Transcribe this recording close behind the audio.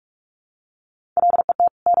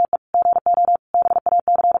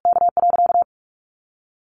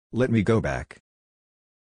Let me go back.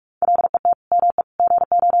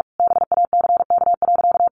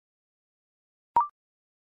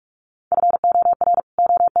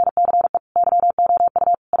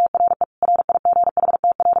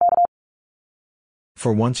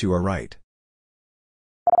 For once you are right.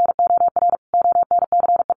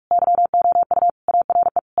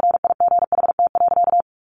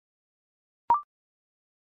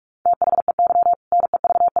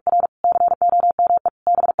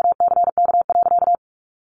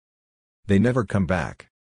 They never come back.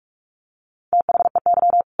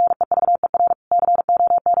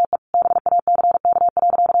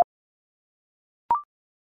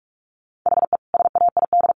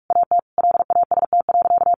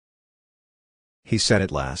 He said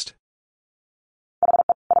at last.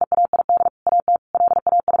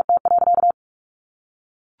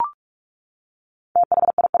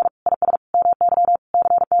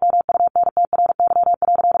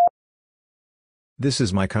 This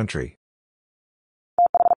is my country.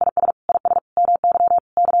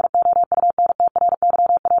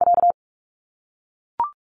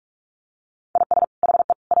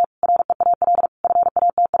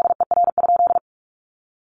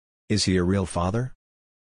 Is he a real father?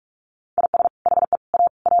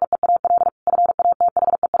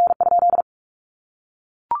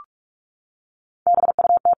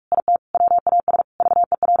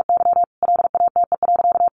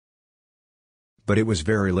 But it was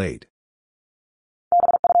very late.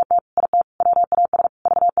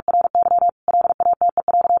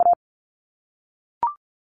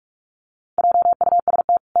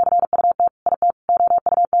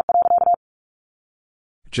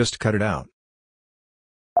 Just cut it out.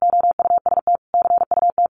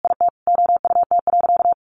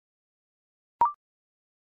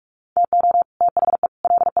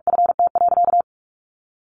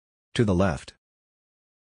 To the left.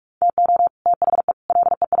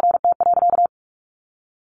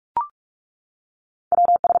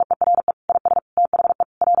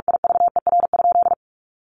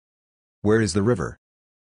 Where is the river?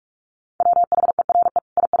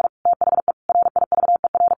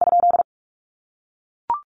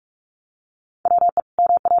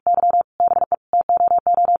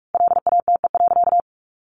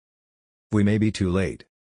 We may be too late.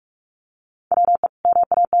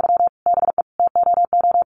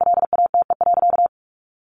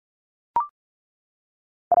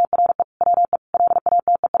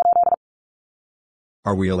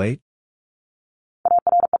 Are we late?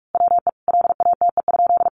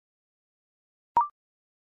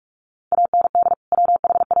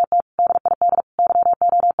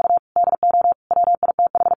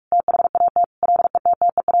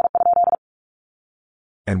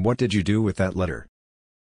 And what did you do with that letter?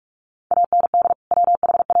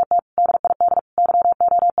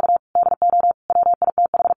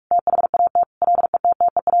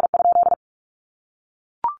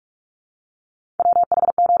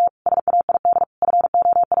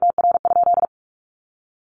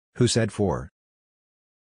 Who said for?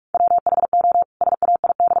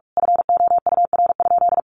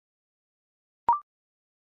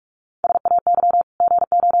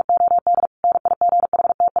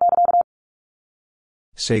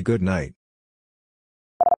 Say good night.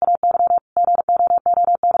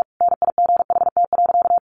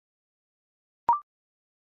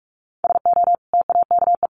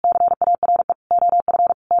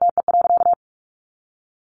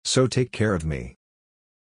 So take care of me.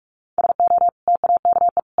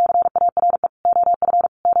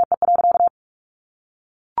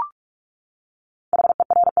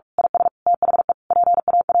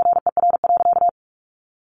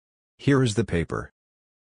 Here is the paper.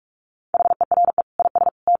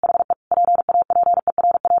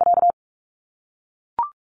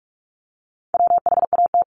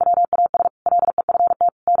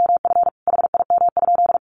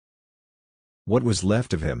 What was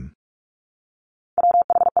left of him?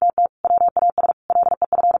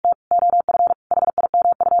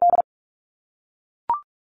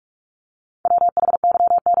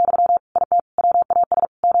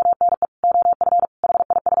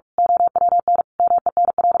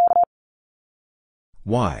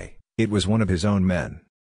 Why, it was one of his own men.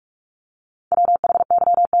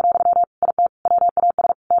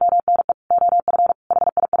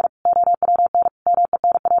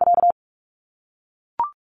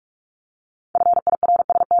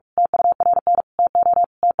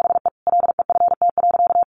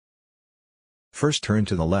 First turn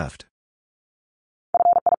to the left.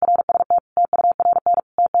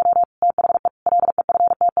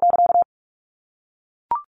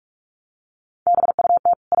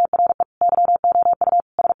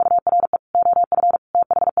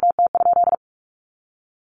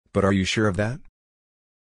 But are you sure of that?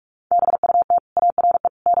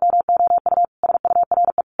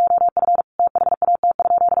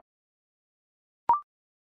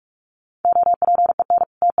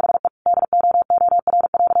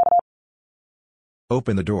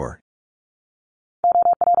 Open the door.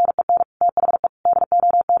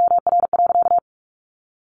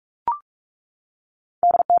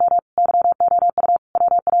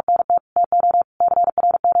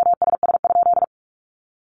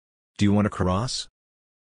 Do you want to cross?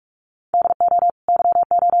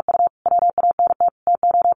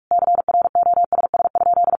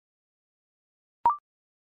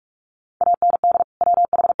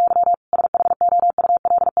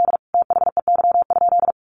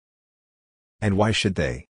 And why should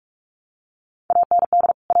they?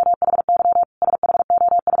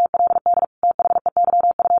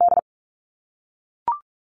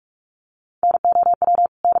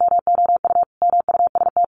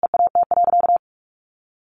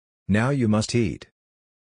 Now you must eat.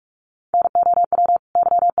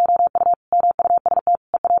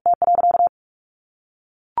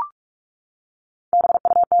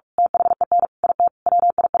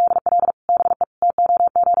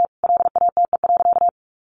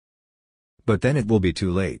 But then it will be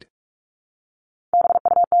too late.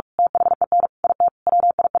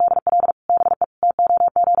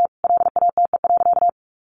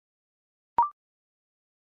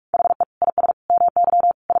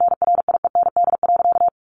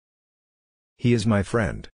 He is my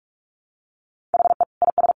friend.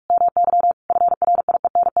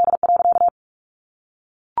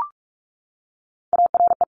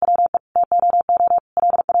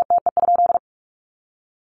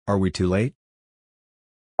 Are we too late?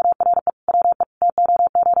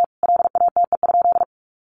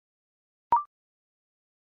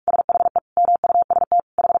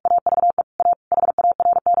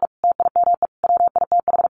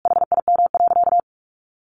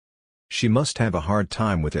 She must have a hard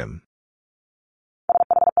time with him.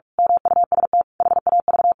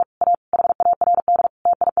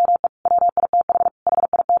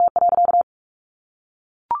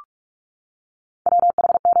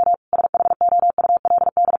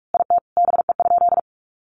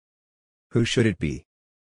 Who should it be?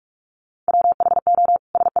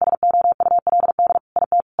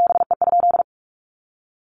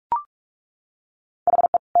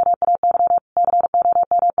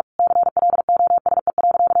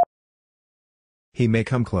 He may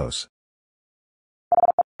come close.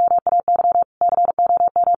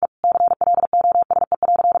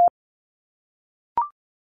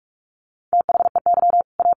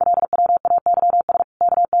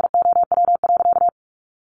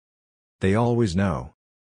 They always know.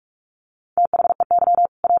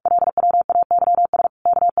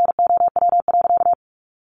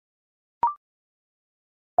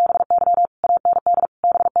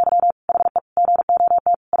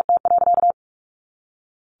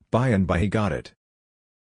 By and by he got it.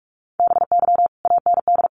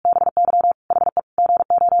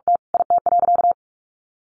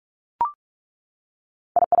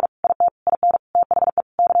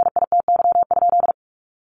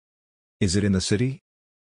 Is it in the city?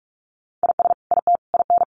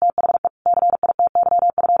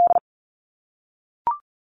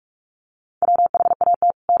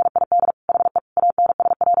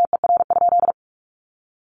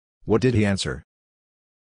 What did he answer?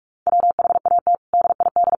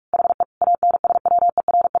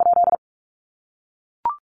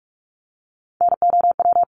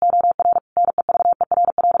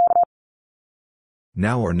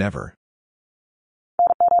 Now or never.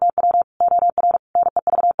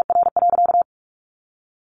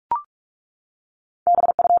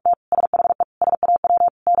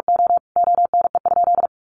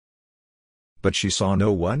 But she saw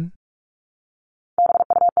no one?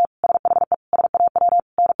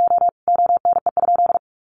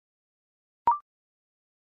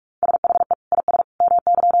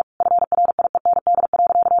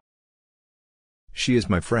 She is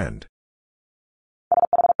my friend.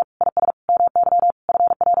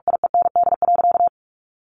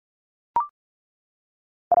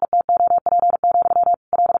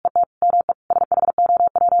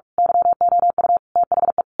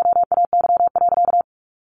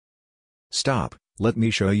 Stop, let me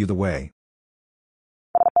show you the way.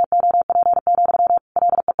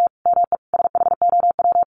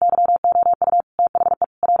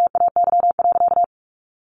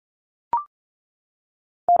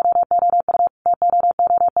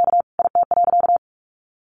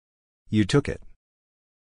 You took it.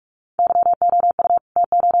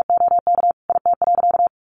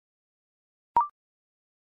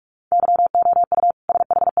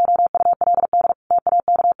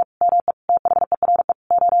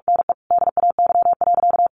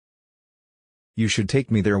 You should take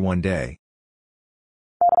me there one day.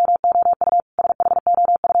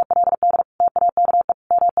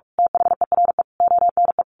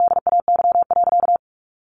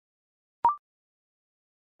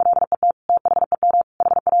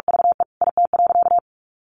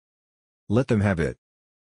 Let them have it.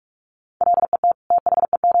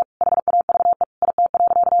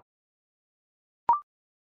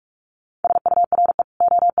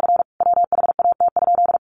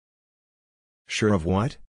 Sure of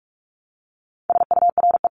what?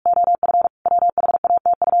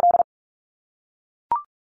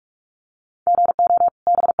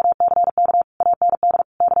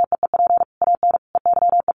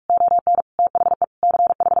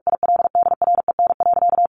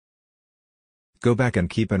 Go back and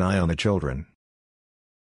keep an eye on the children.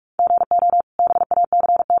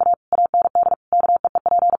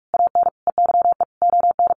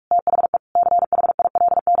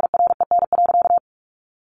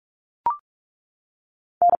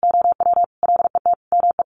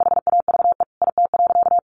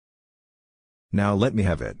 Now let me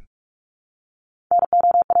have it.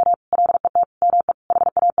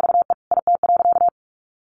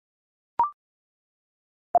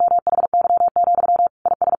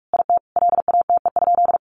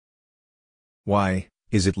 Why,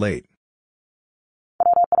 is it late?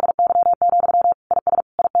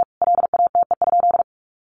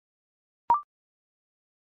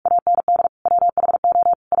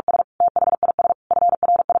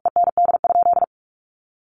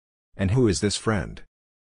 And who is this friend?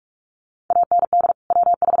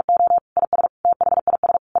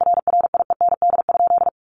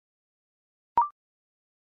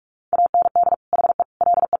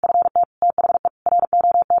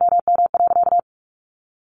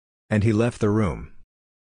 And he left the room.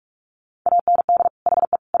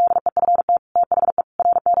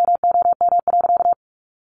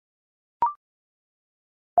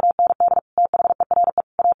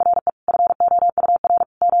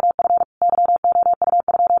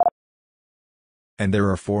 And there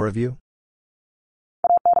are 4 of you?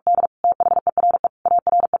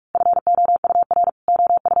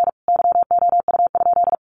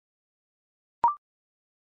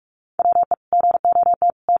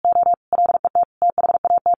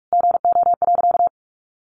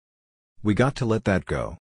 We got to let that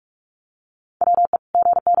go.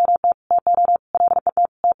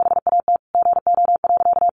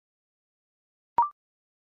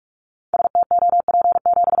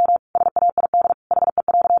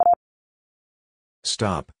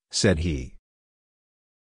 Stop, said he.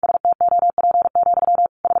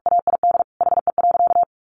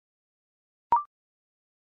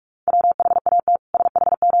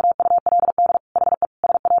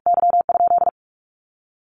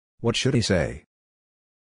 What should he say?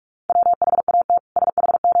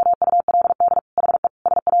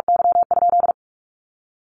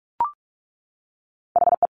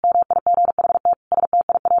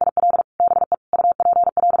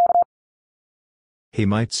 He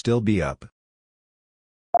might still be up.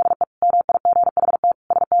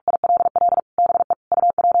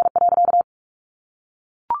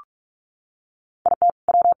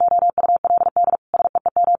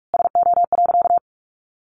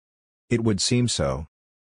 It would seem so.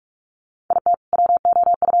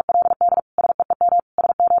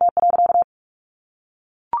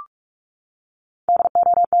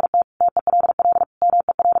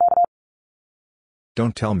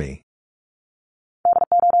 Don't tell me.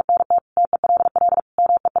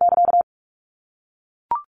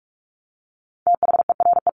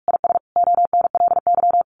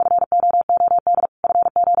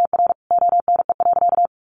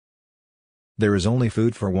 There is only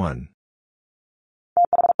food for one.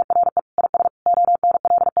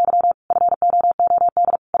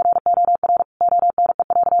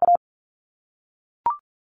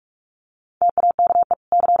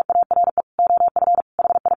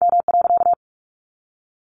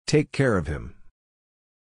 Take care of him.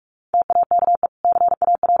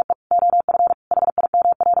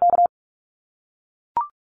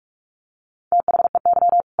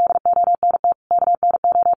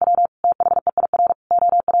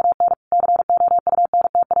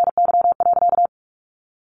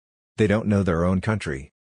 They don't know their own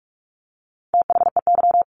country.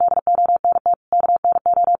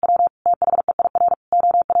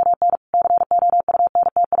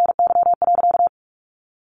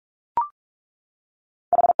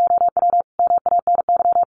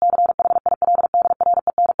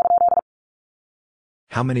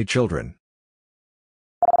 How many children?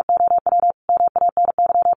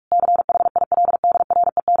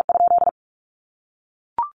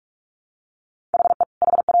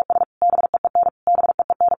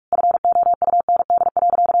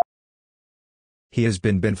 He has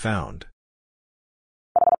been found.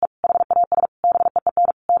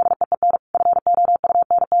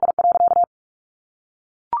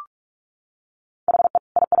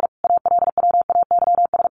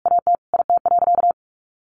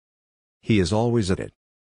 He is always at it.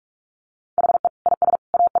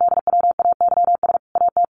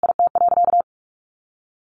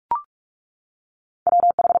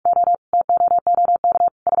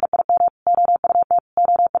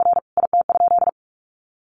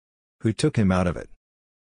 Who took him out of it?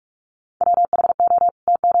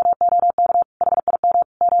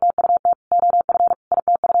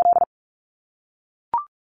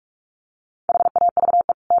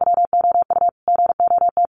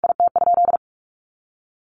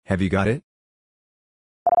 Have you got it?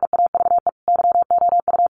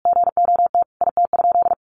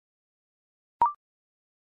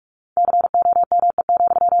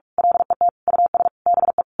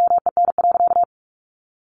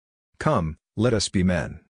 Come, let us be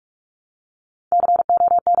men.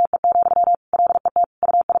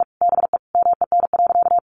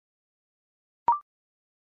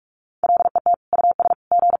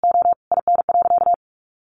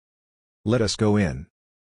 Let us go in.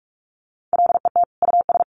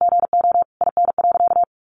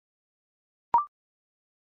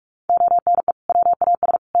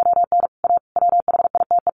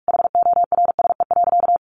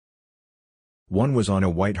 One was on a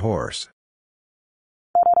white horse.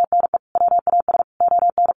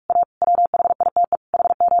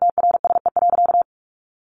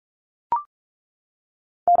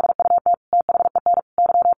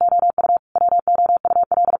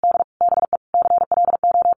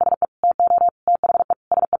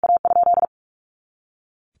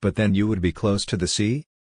 But then you would be close to the sea?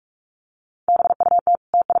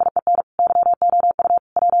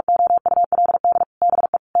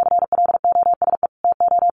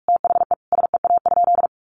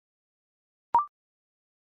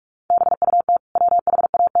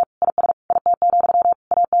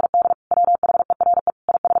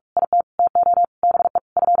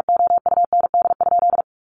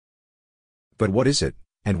 But what is it,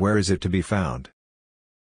 and where is it to be found?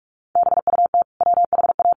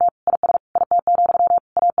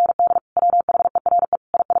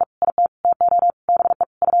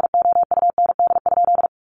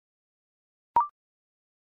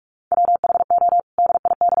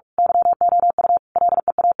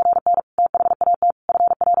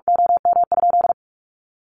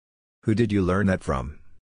 Who did you learn that from?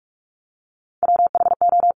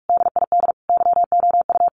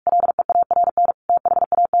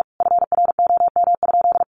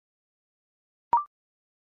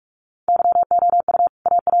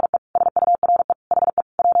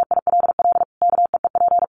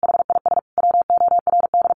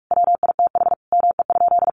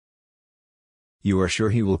 You are sure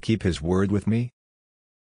he will keep his word with me?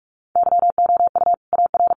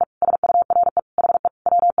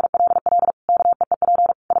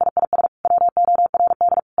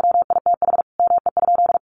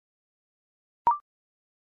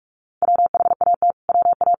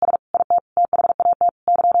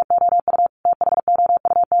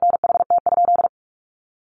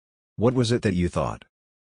 What was it that you thought?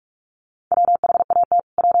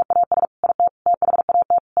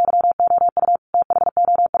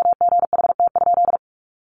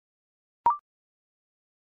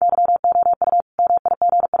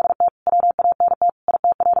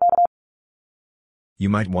 You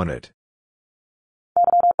might want it.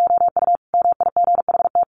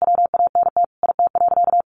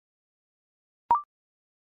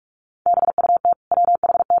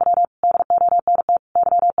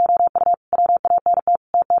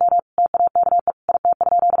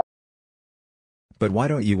 But why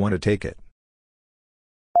don't you want to take it?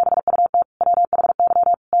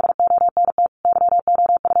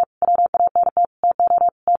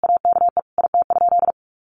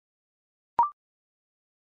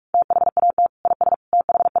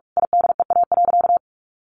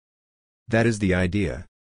 That is the idea.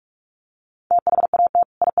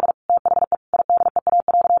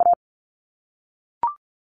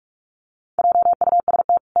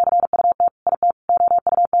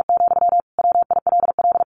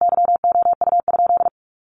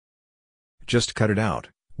 Just cut it out,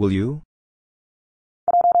 will you?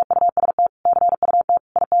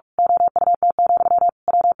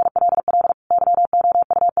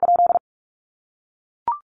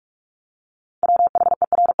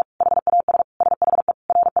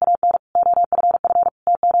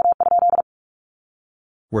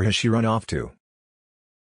 Where has she run off to?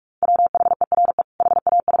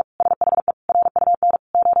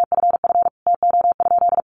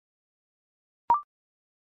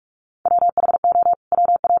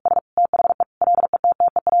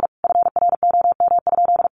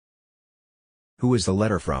 Who is the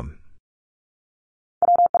letter from?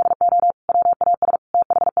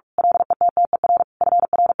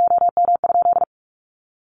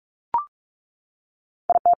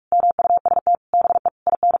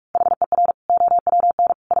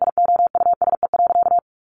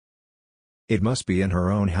 It must be in her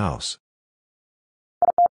own house.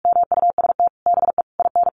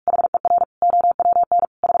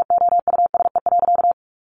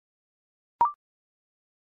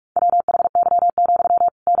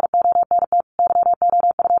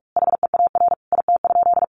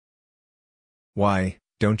 Why,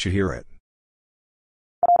 don't you hear it?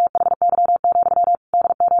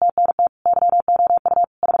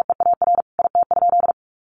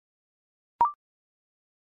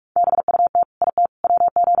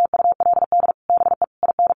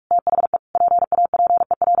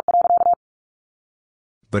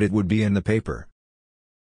 But it would be in the paper.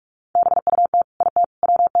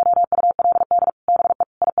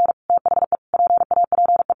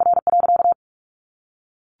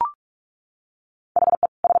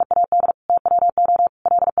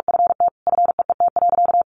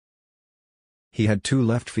 He had 2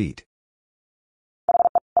 left feet.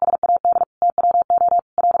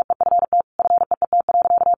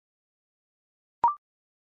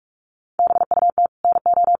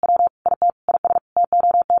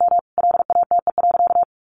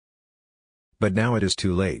 But now it is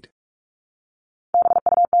too late.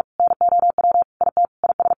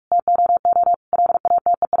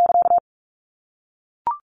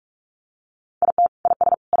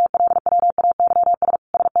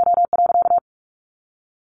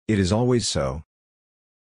 It is always so.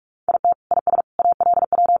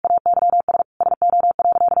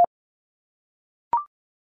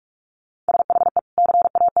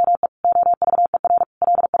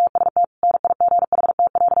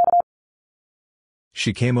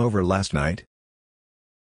 She came over last night.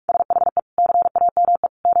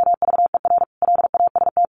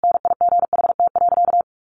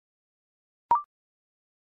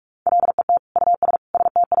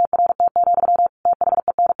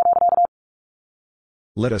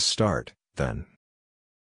 Let us start, then.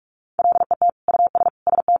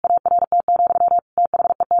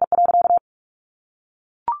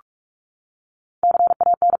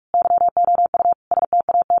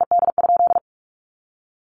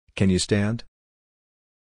 Can you stand?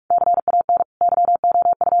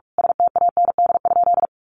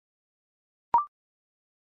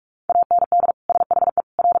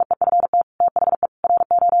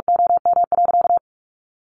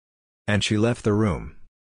 And she left the room.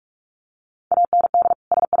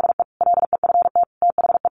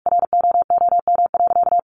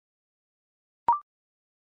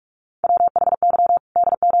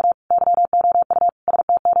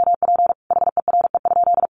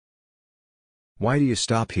 Why do you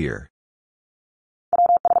stop here?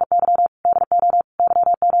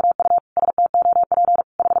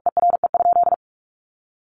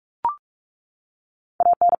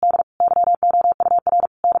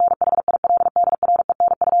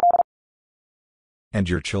 And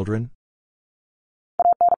your children?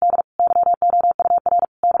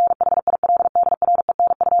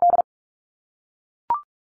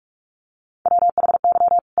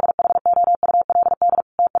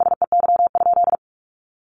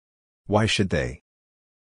 Why should they?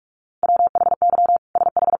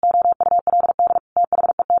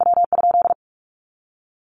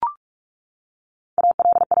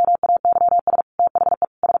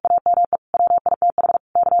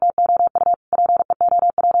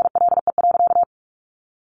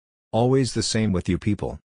 Always the same with you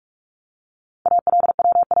people.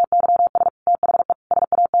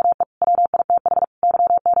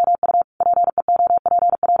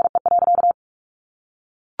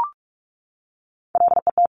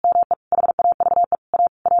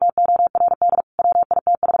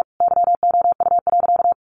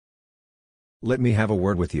 Let me have a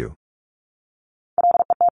word with you.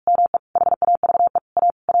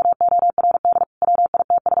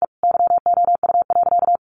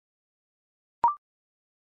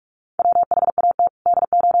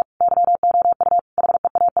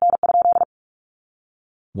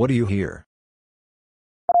 What do you hear?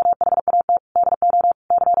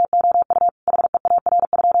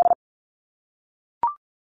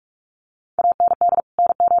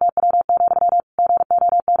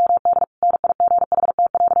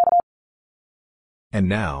 And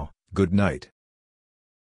now, good night.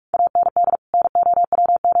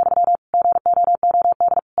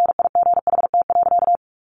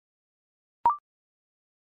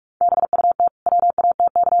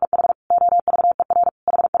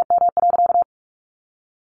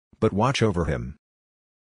 But watch over him.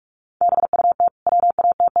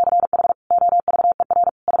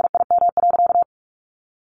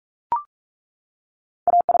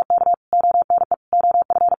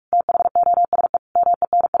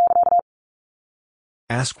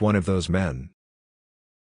 Ask one of those men.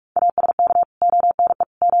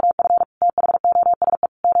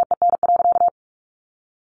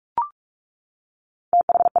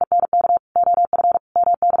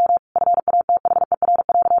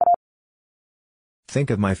 Think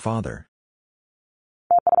of my father.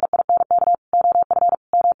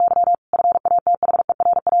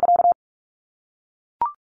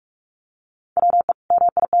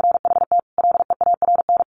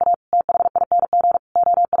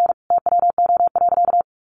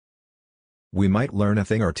 We might learn a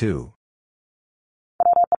thing or two.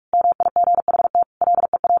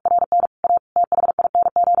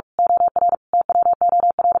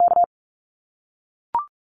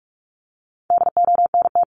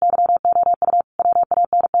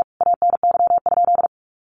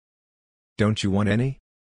 Don't you want any?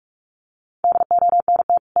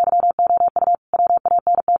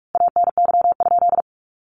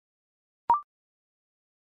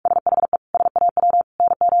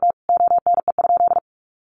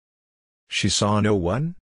 She saw no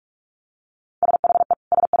one?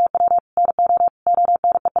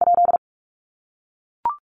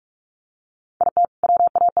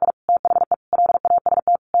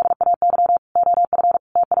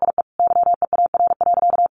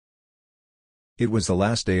 It was the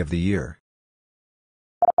last day of the year.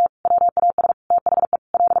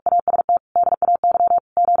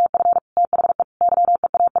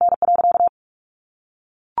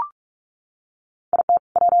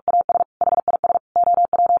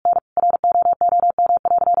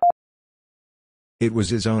 It was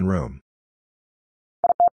his own room.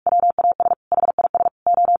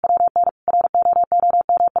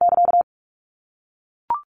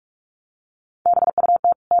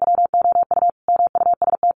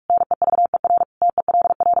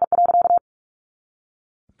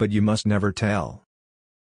 But you must never tell.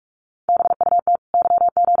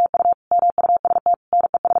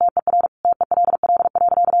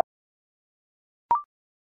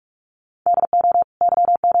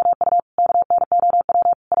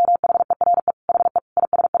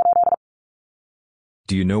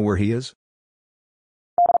 Do you know where he is?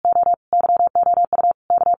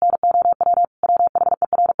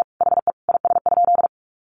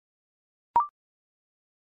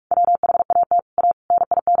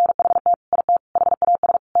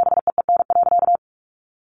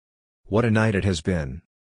 What a night it has been.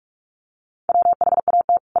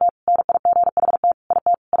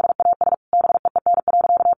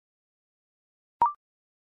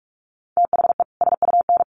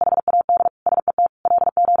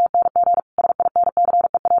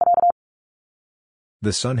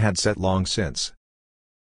 The sun had set long since.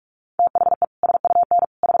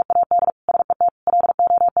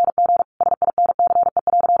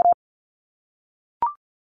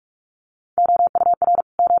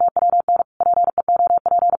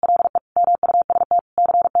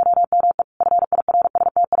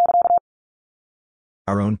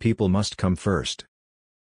 Our own people must come first.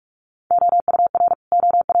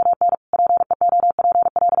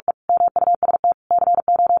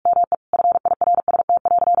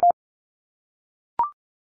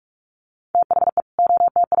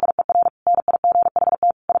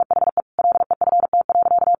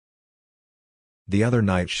 The other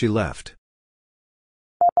night she left.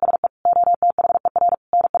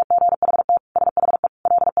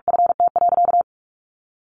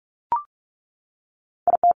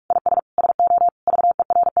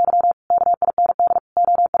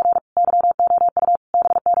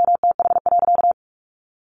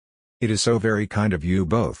 It is so very kind of you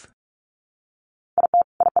both.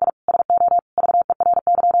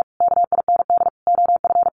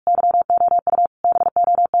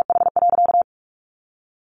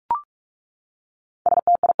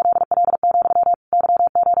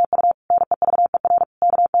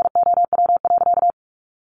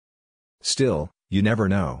 Still, you never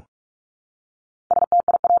know.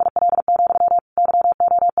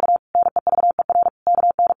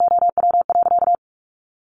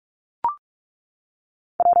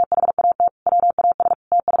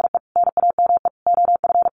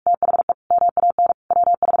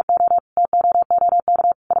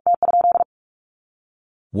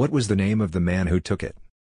 What was the name of the man who took it?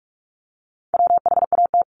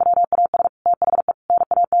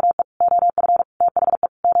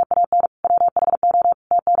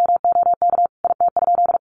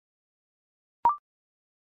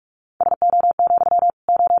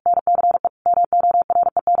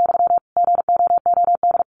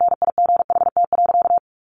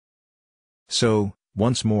 So,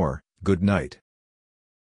 once more, good night.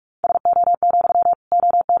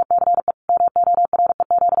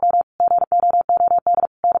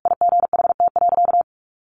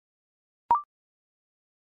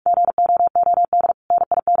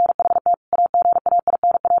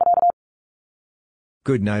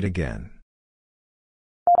 Good night again.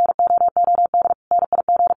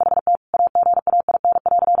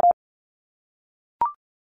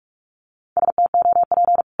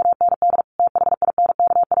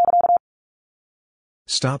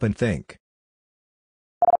 Stop and think.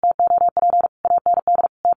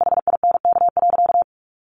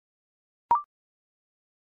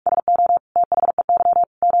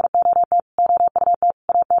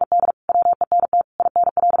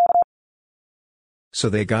 So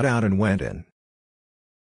they got out and went in.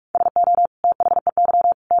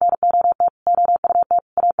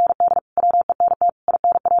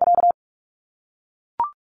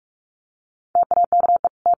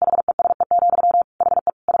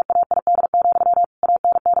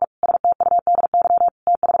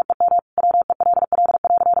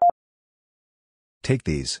 Take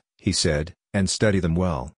these, he said, and study them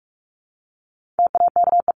well.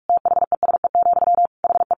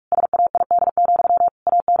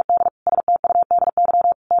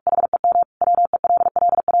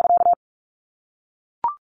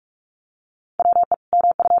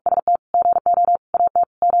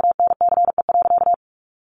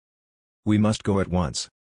 We must go at once.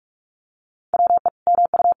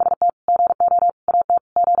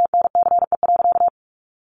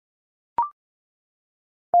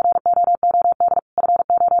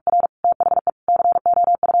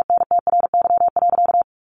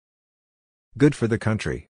 Good for the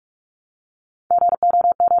country.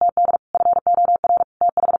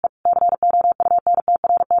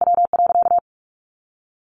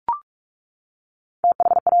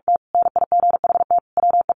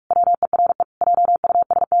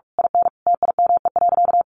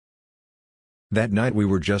 That night we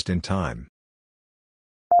were just in time.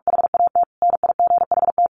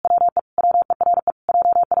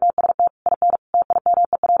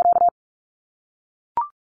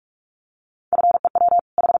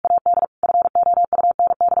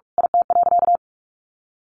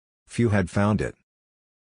 Few had found it.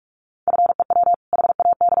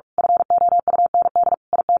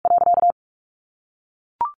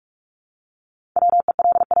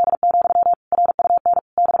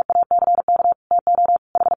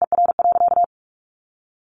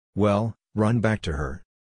 Well, run back to her.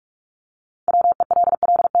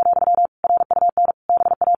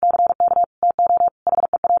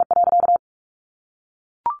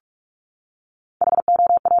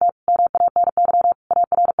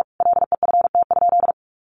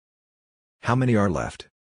 How many are left?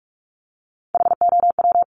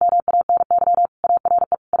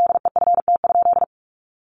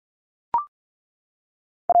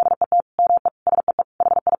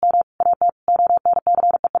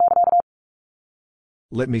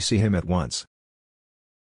 Let me see him at once.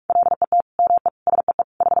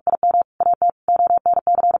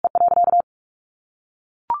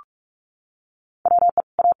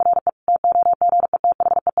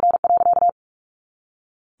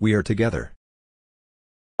 We are together.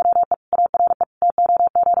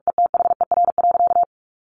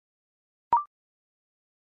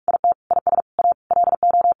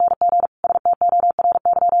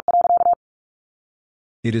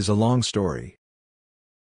 It is a long story.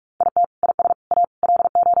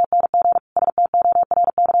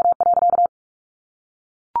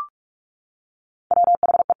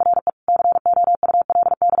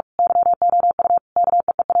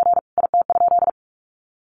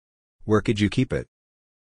 Where could you keep it?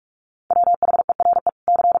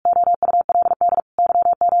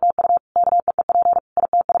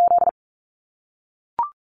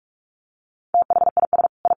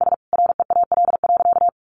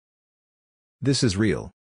 This is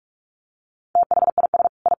real.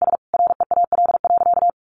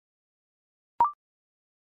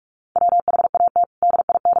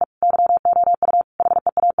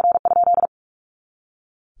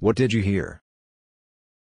 What did you hear?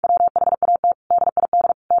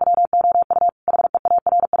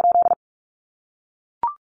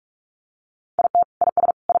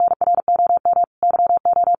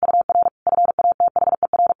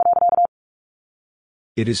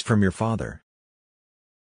 It is from your father.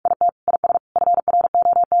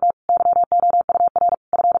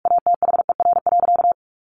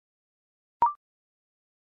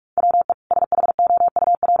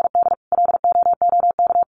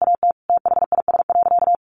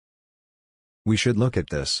 We should look at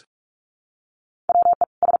this.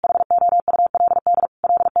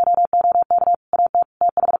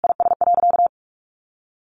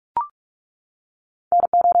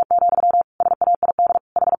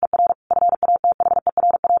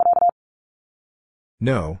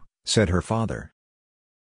 No, said her father.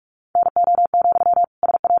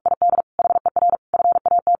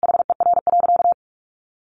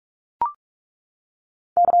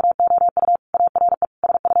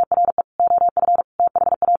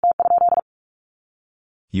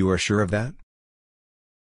 You are sure of that?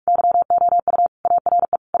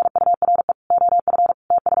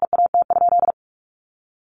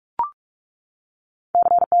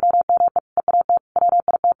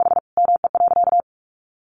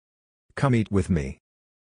 Come eat with me.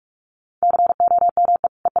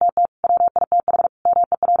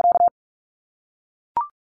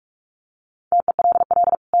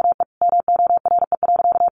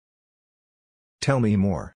 Tell me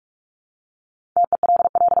more.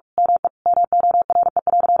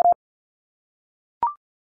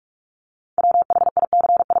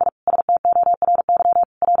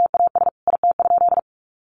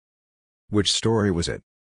 Which story was it?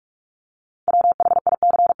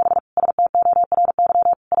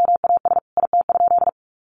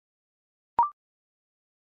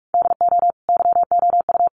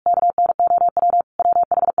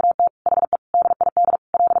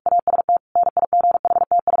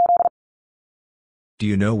 Do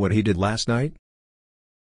you know what he did last night?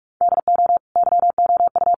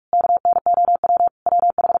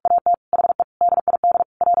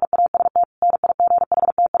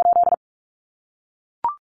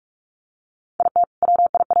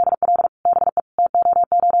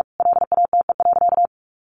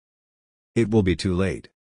 It will be too late.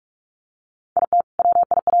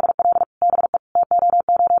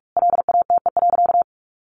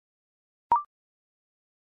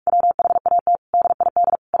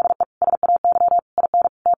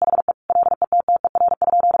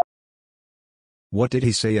 What did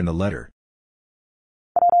he say in the letter?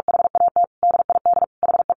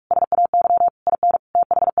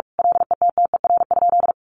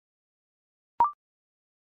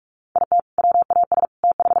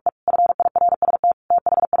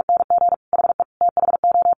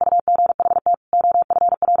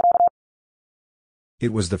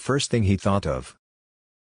 It was the first thing he thought of.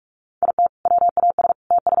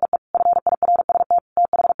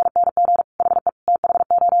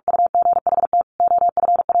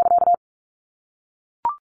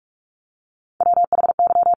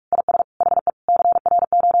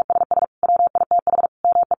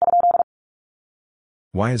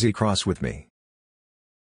 Why is he cross with me?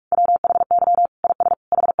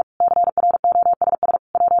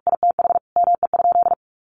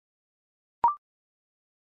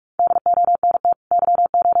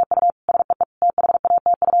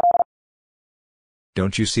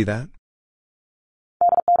 Don't you see that?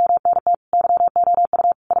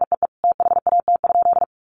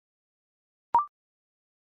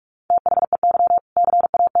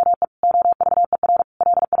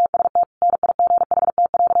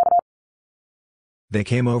 They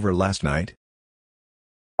came over last night?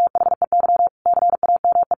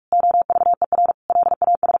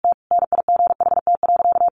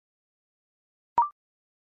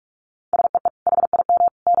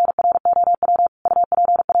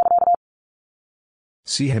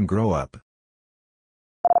 See him grow up.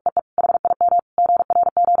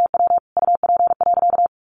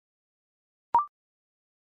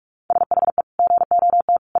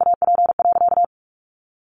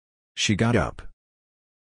 She got up.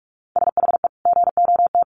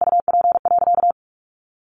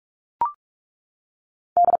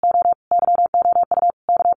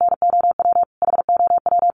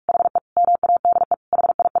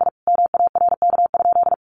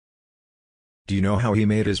 Do you know how he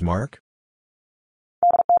made his mark?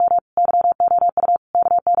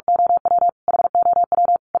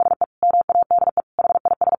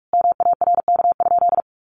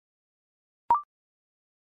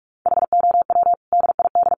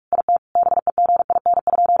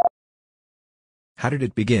 How did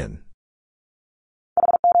it begin?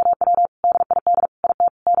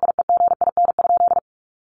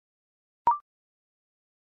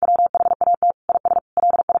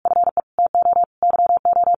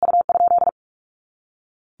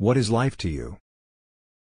 What is life to you?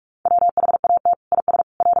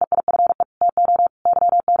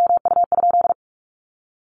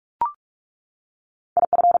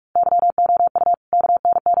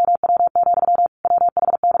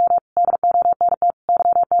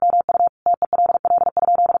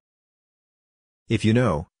 If you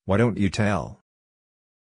know, why don't you tell?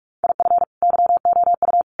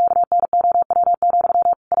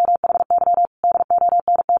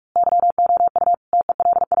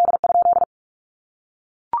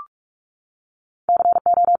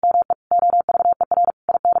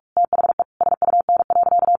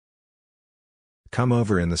 Come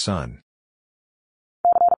over in the sun.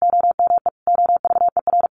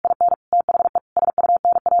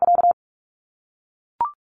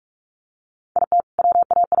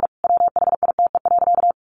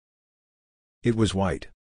 It was white.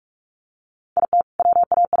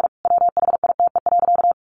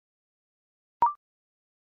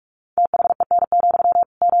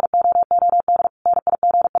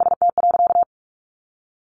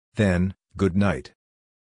 Then, good night.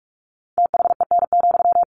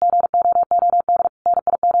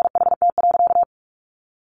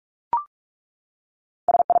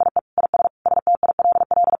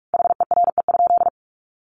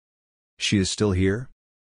 She is still here?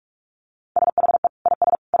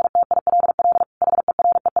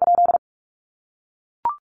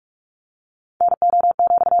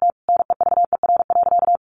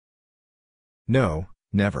 No,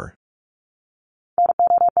 never.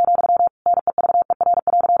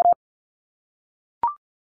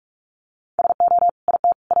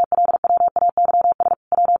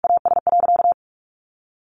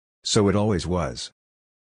 So it always was.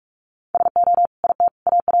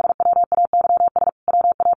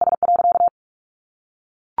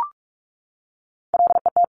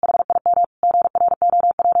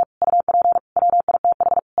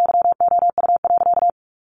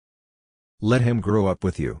 Let him grow up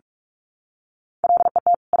with you.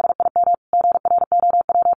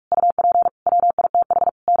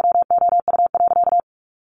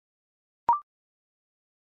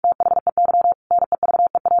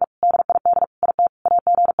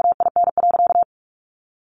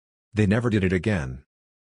 They never did it again.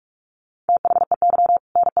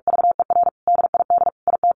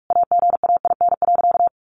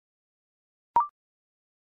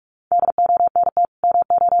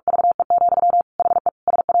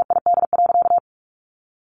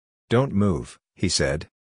 Don't move, he said.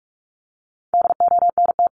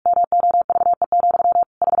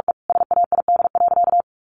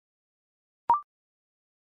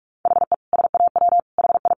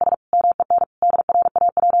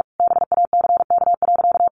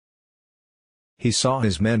 He saw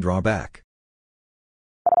his men draw back.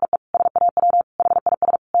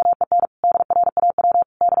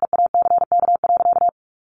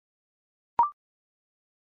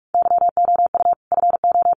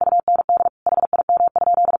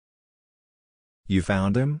 You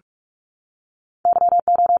found him?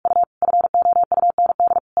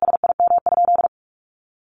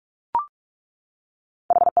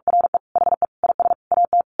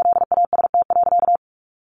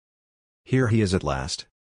 Here he is at last.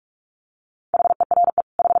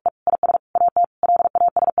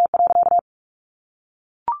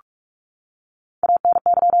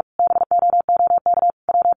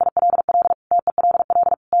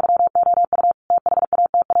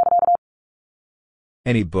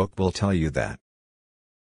 Any book will tell you that.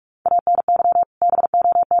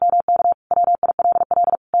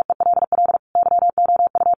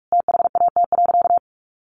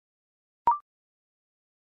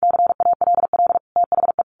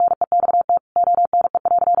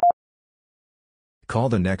 Call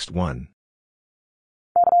the next one.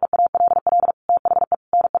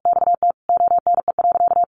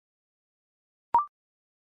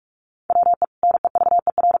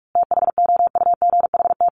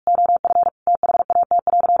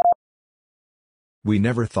 We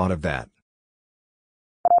never thought of that.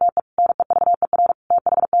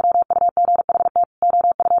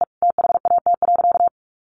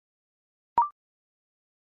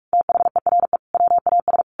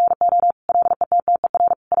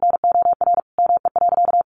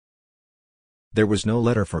 There was no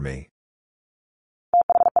letter for me.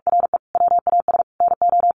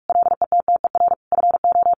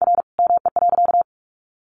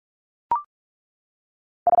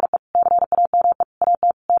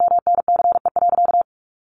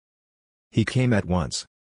 He came at once.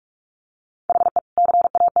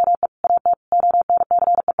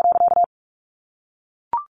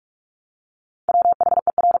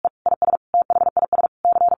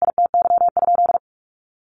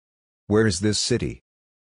 Where is this city?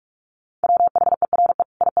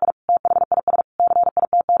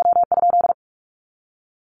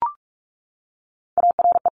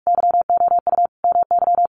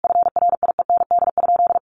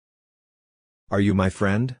 Are you my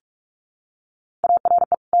friend?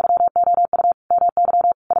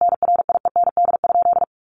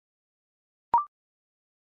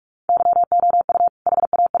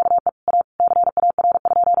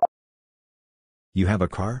 You have a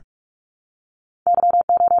car?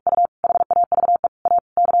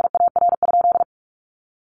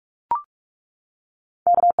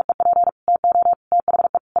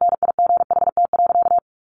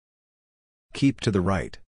 Keep to the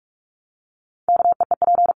right.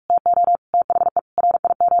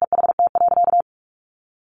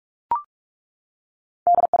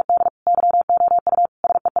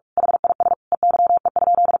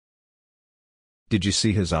 Did you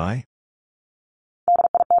see his eye?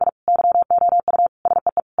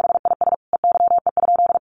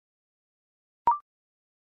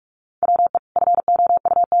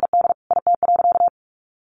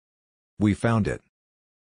 We found it.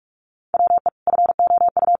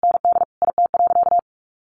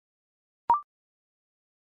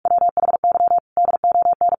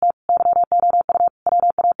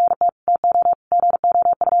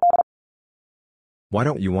 Why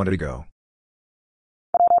don't you want to go?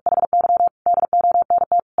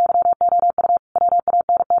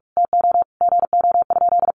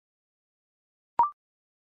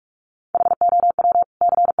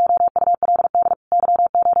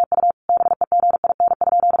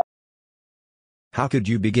 How could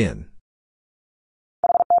you begin?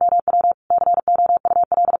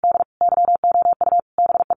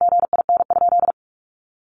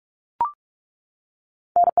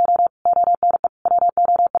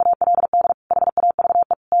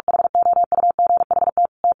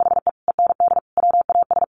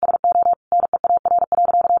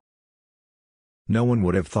 No one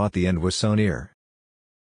would have thought the end was so near.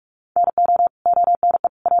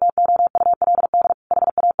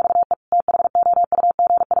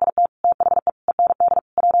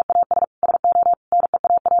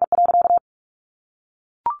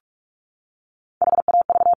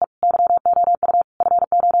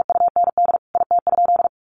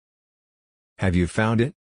 Have you found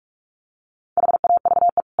it?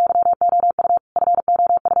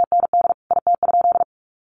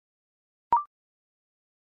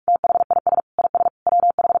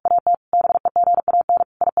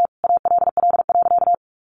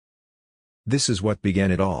 This is what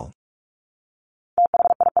began it all.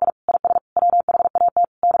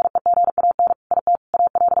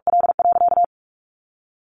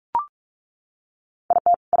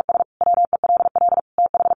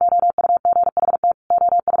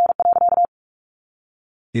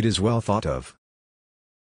 It is well thought of.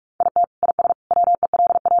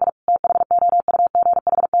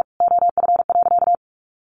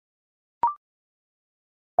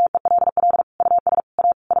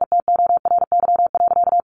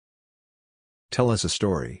 Tell us a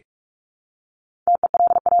story.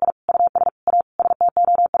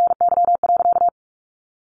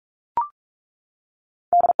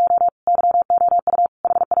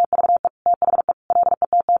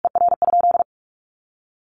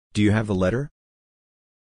 Do you have the letter?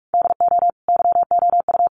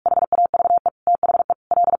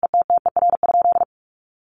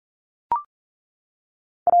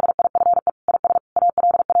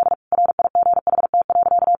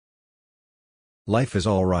 Life is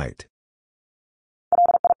all right.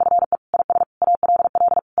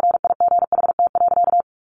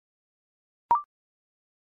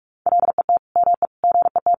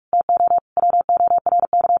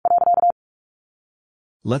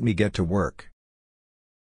 Let me get to work.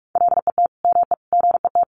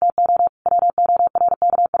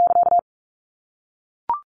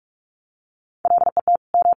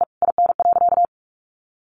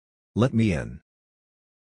 Let me in.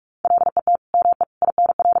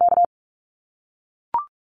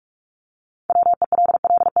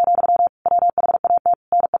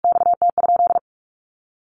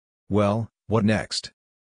 Well, what next?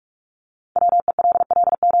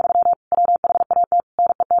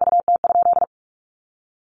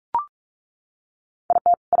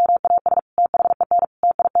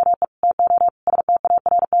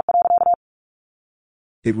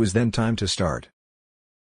 It was then time to start.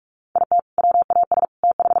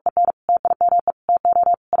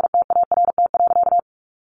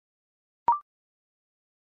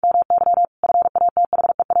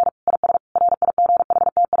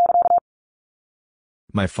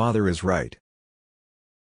 My father is right.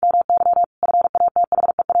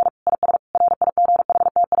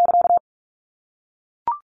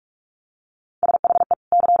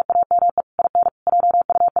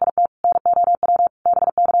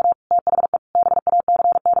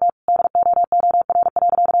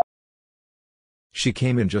 She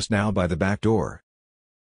came in just now by the back door.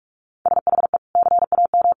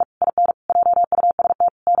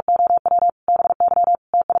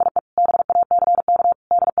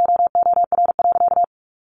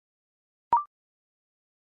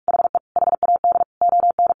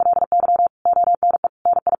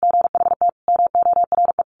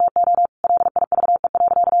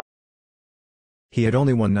 He had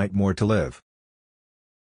only one night more to live.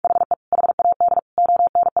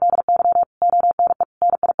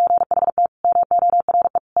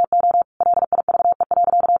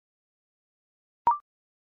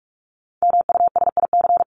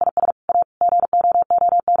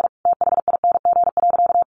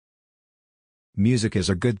 Music is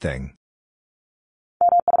a good thing.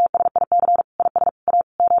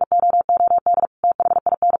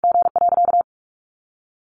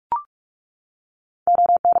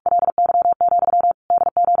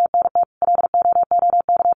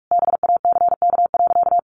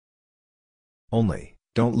 Only,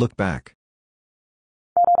 don't look back.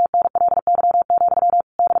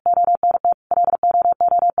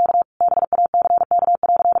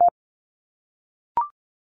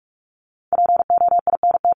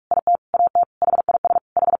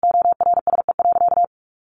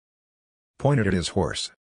 Pointed at his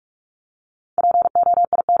horse.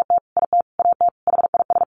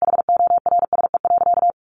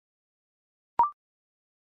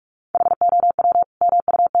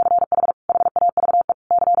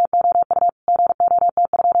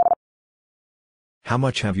 How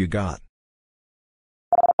much have you got?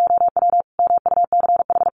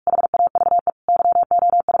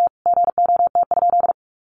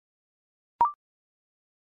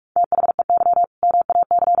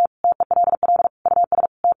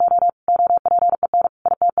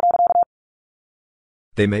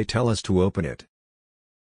 They may tell us to open it.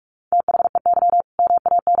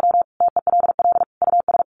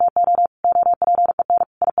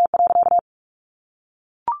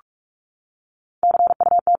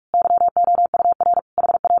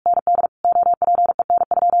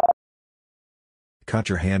 Cut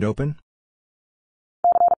your hand open?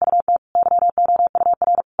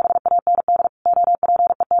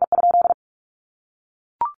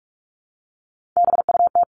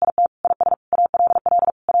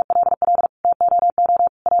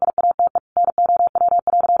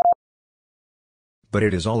 But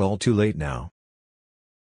it is all too late now.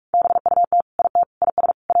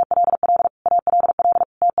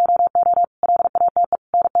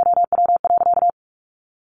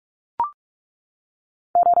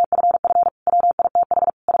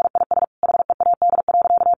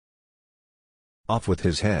 Off with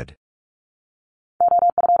his head.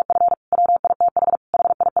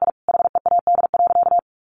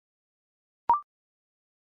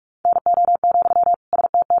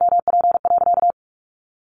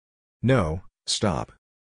 No, stop.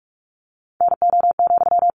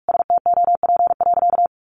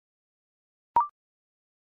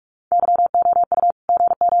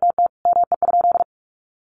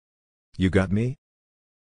 You got me?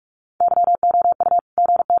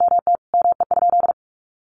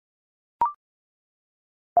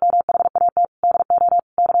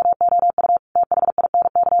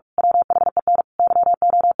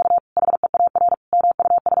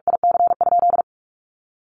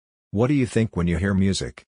 What do you think when you hear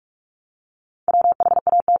music?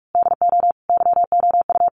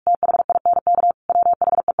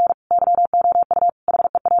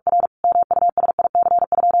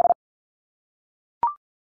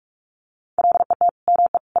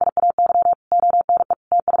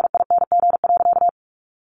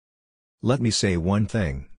 Let me say one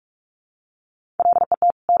thing.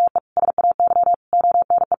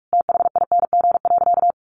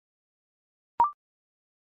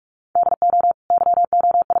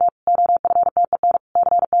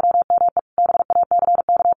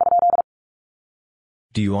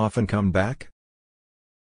 Do you often come back?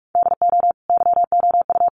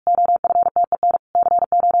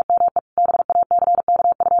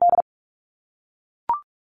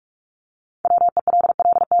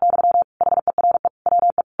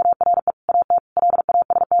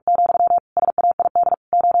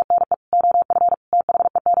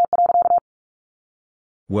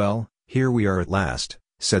 Well, here we are at last,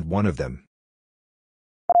 said one of them.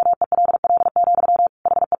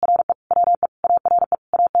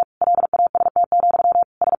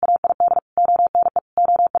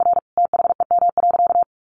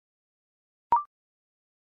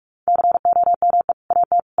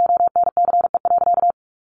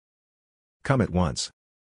 Come at once.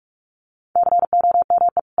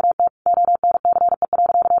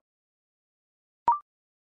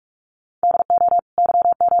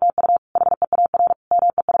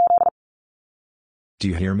 Do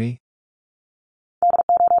you hear me?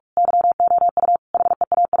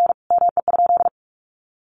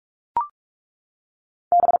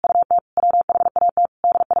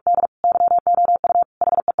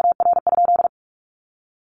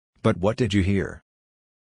 But what did you hear?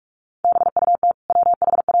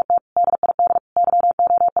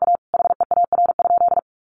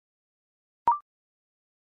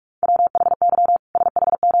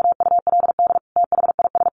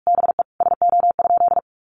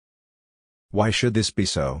 Why should this be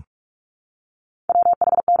so?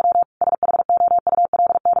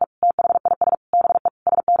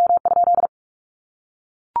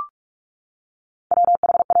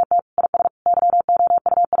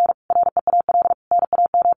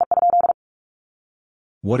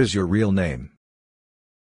 What is your real name?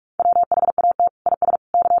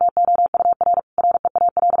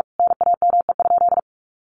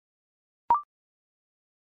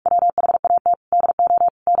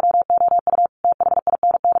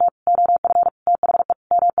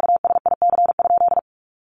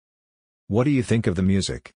 What do you think of the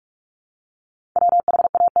music?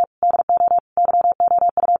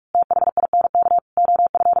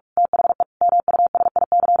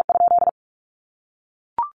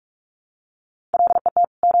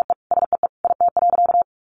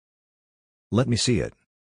 Let me see it.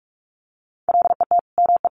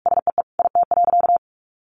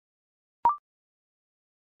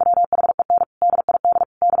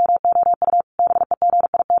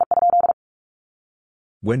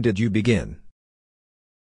 When did you begin?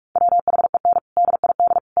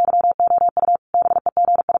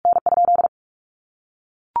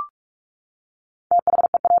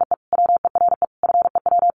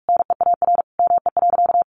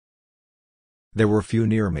 There were few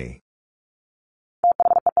near me.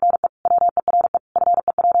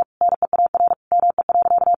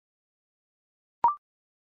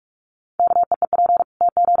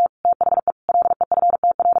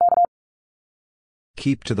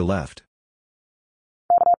 Keep to the left.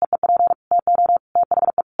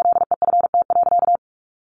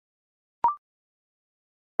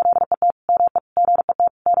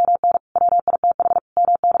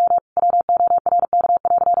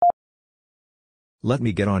 Let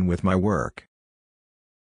me get on with my work.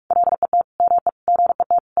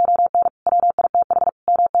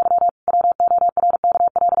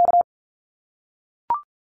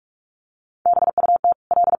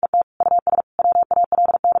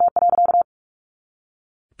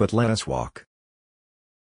 But let us walk.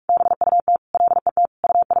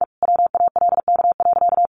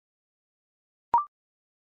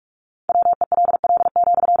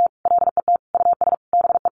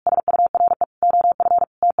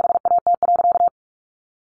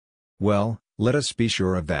 Well, let us be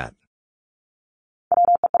sure of that.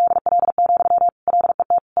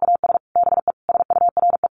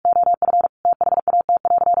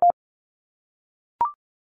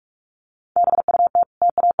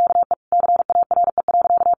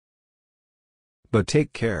 But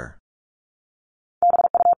take care.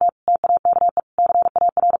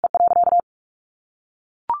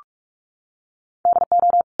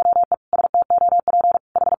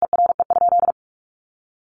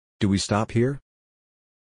 Do we stop here?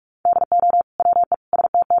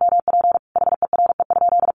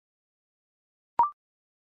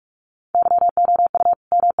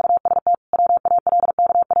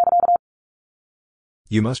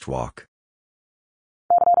 You must walk.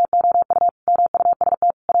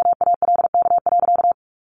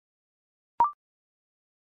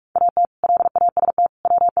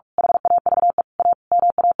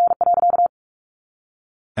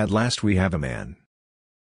 At last we have a man.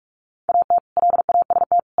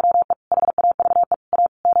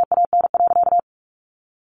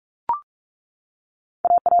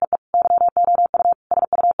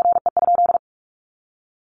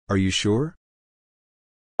 Are you sure?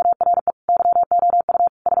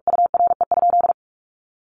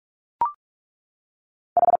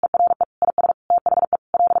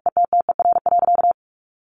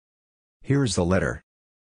 Here's the letter.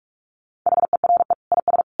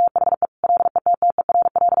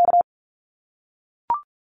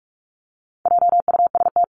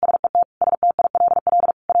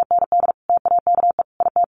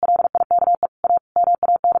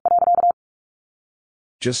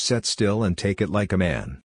 Just sit still and take it like a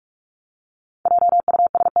man.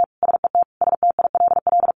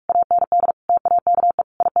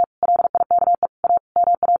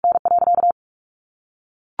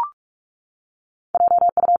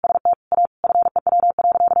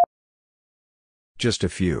 Just a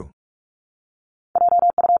few.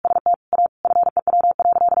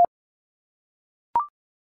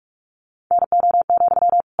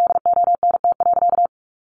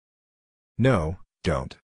 No,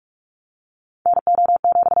 don't.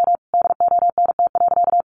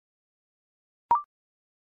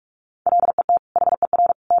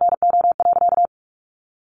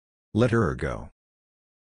 Let her go.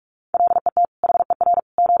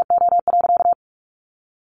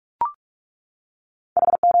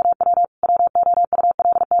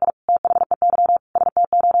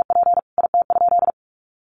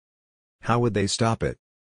 How would they stop it?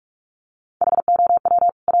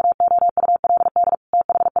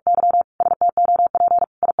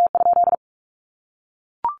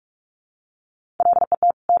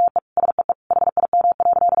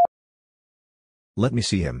 Let me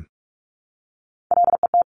see him.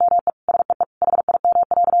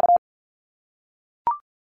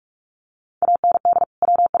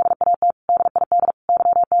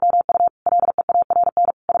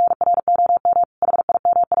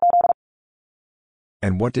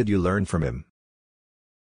 And what did you learn from him?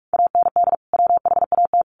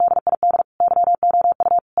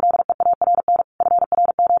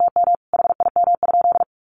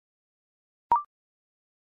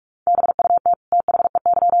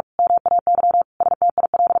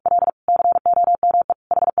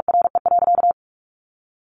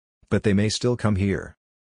 But they may still come here.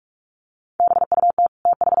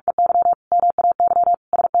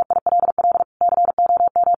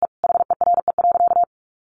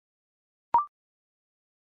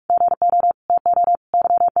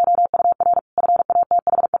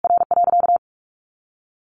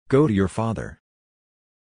 Go to your father.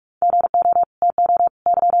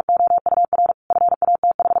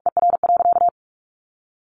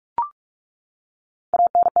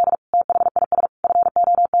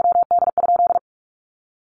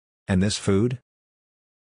 And this food?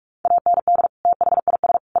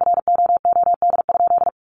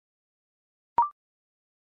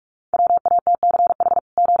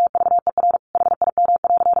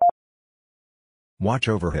 Watch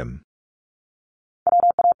over him.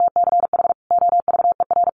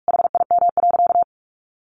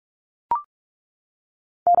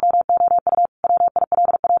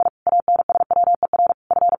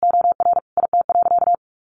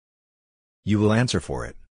 You will answer for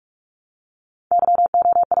it.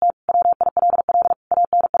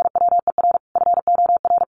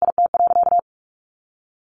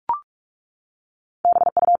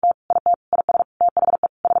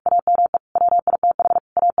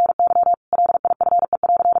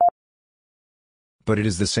 But it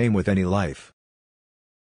is the same with any life.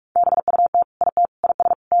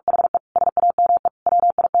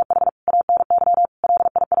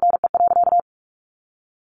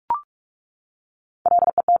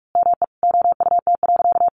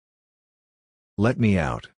 Let me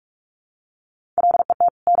out.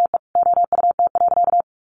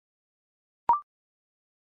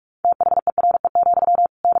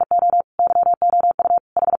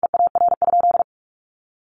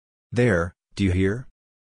 There, do you hear?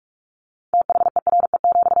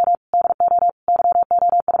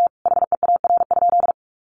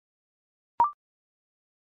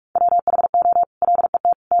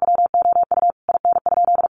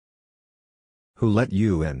 Who let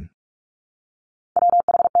you in?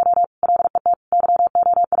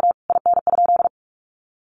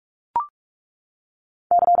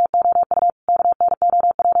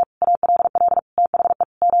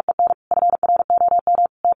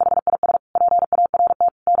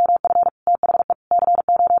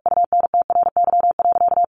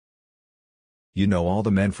 You know all the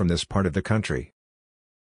men from this part of the country.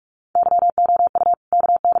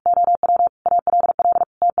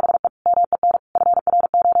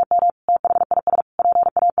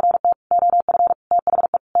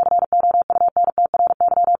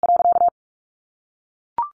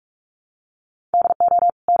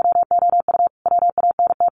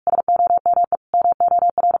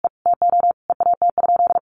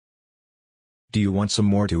 Do you want some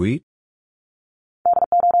more to eat?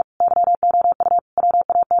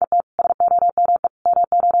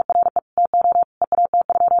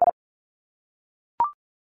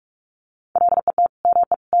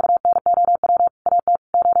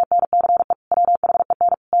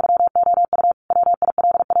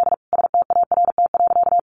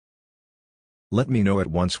 Let me know at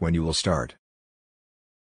once when you will start.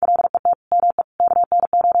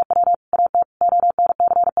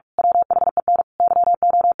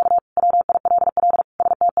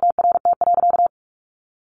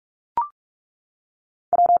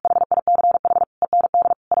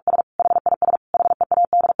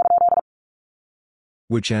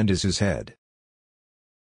 Which end is his head?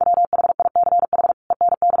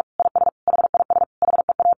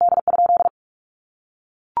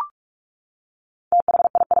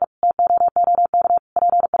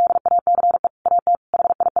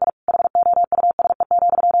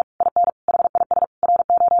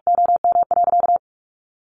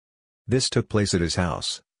 This took place at his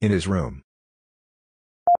house, in his room.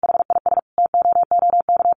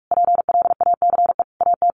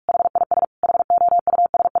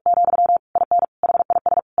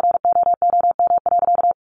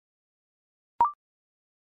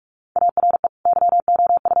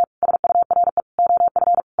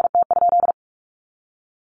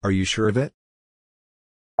 Are you sure of it?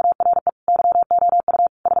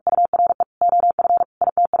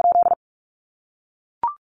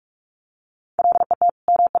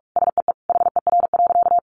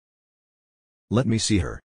 Let me see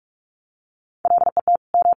her.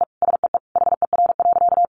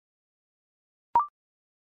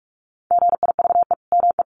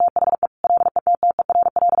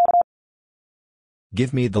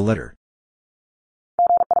 Give me the letter.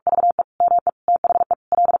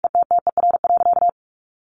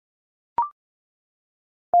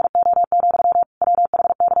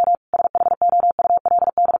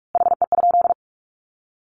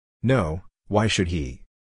 No, why should he?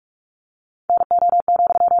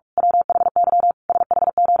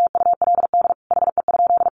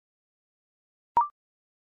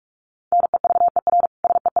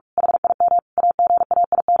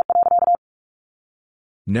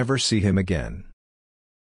 Never see him again.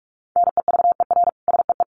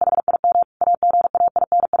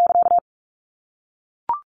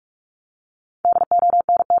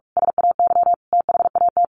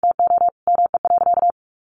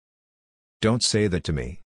 Don't say that to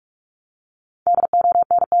me.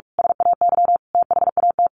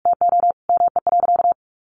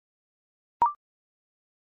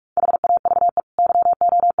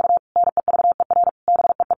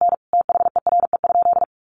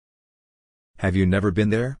 Have you never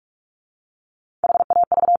been there?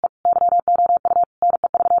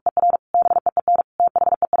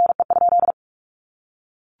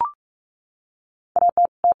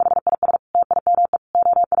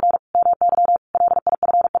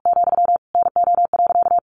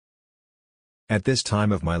 At this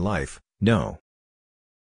time of my life, no.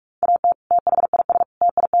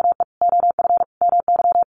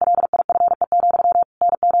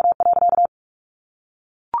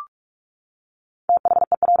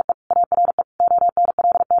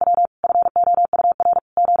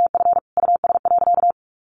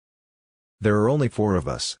 There are only 4 of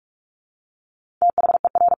us.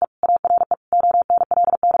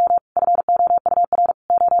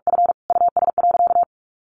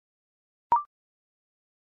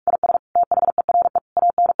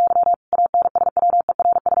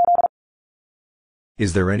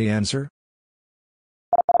 Is there any answer?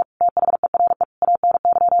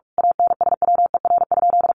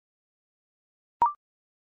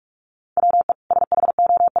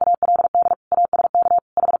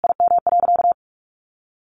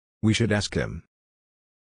 We should ask him.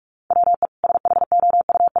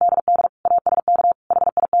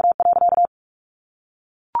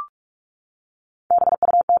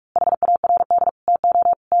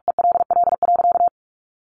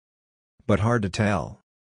 But hard to tell.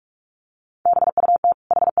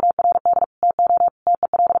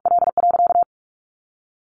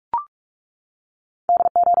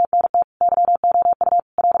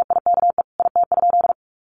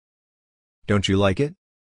 Don't you like it?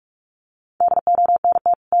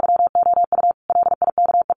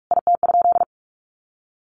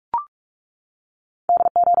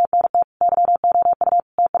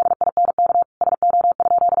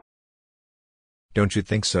 Don't you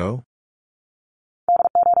think so?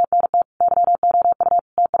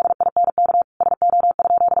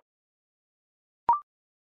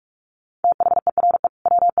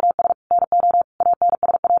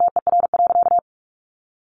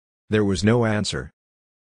 There was no answer.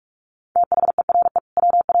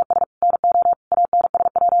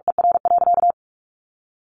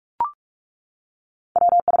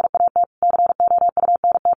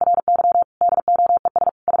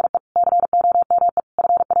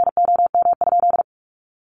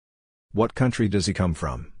 What country does he come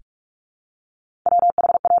from?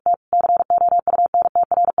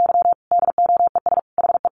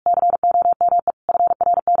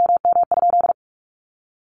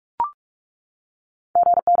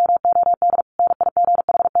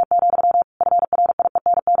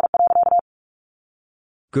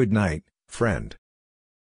 Good night, friend.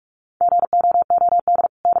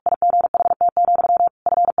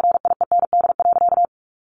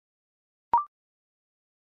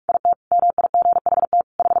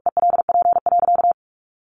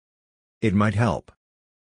 It might help.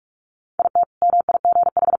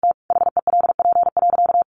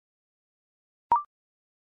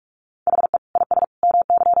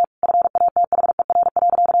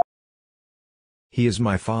 He is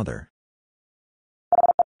my father.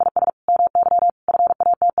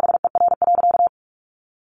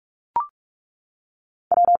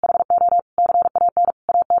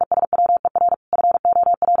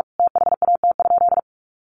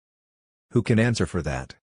 Who can answer for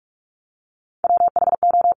that?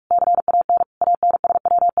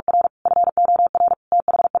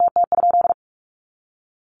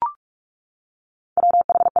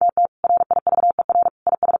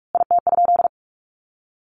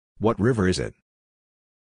 What river is it?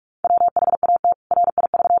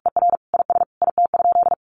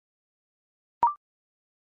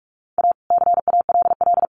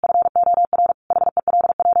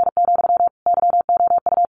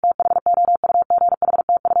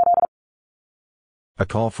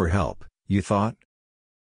 call for help, you thought?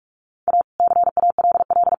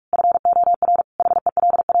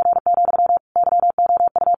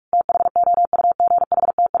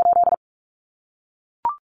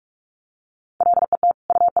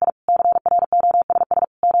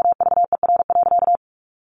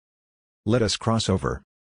 Let us cross over.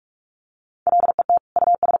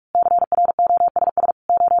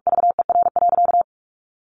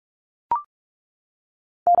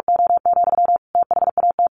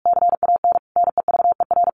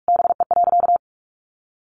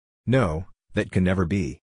 No, that can never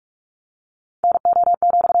be.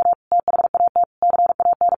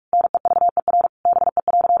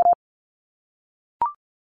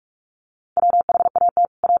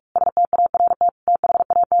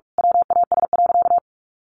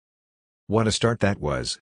 What a start that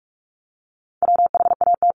was.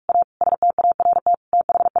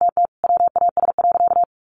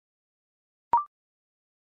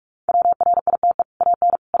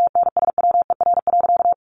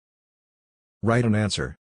 Write an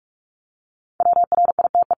answer.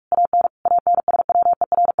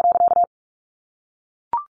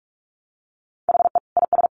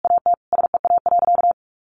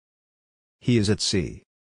 He is at sea.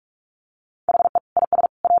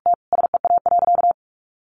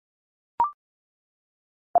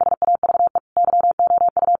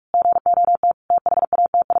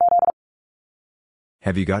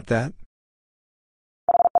 Have you got that?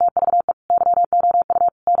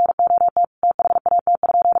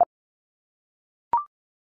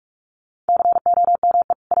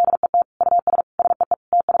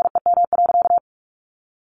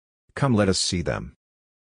 Come, let us see them.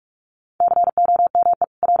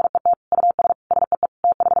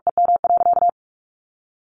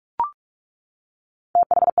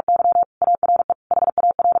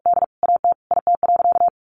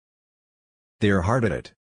 They are hard at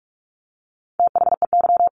it.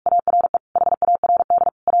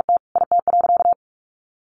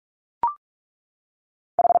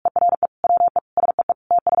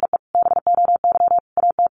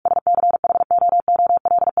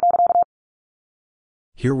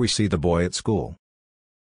 Here we see the boy at school.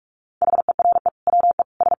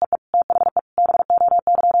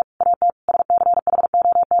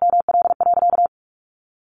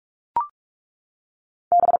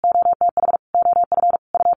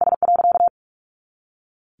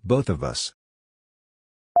 Both of us.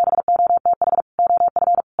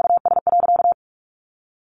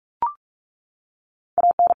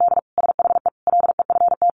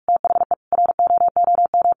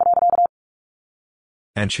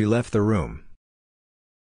 And she left the room.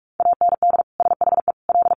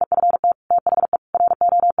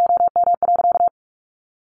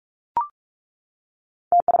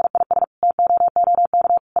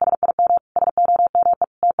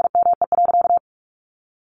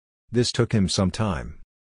 This took him some time.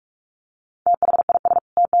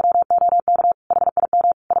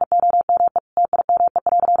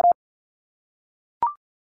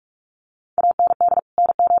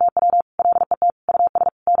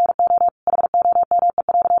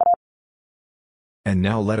 And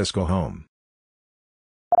now let us go home.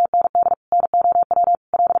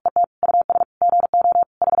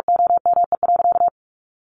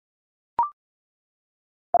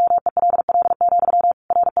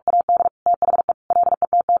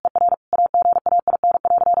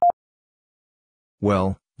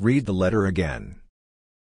 Well, read the letter again.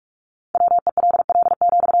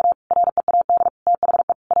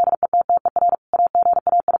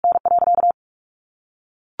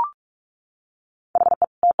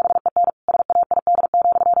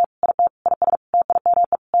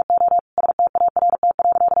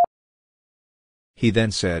 He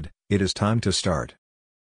then said, "It is time to start."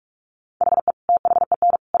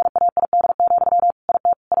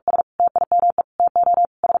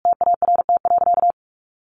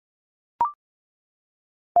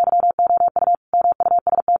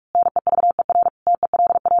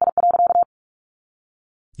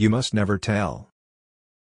 You must never tell.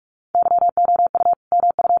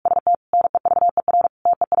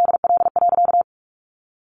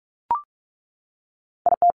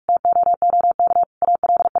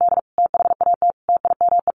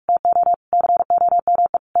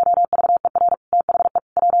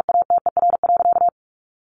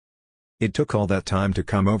 It took all that time to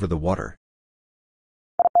come over the water.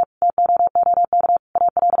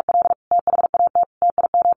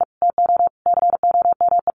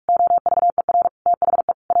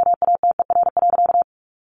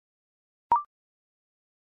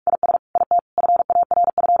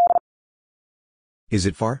 Is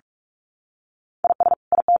it far?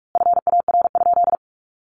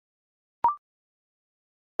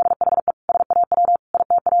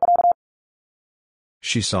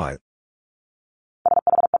 She saw it.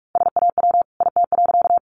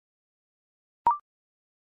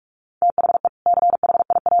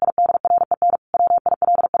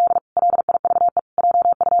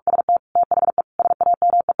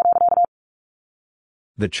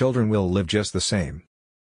 The children will live just the same.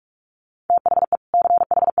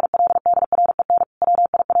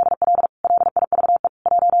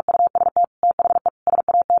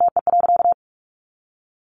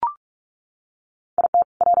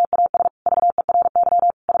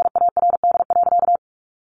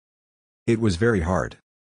 It was very hard.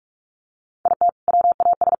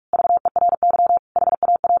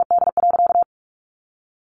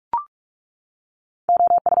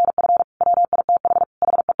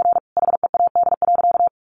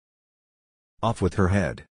 Off with her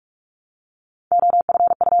head.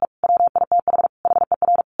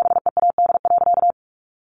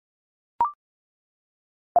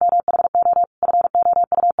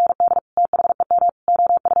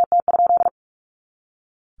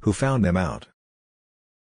 Who found them out?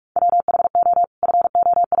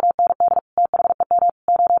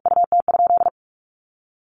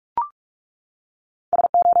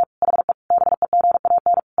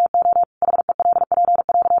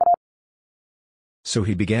 So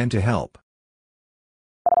he began to help.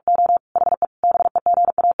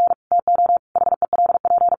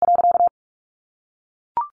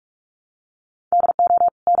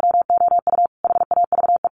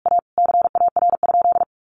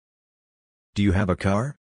 Do you have a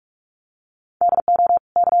car?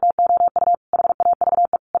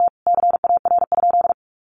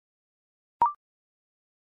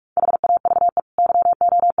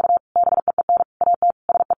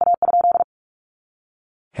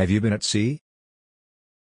 Have you been at sea?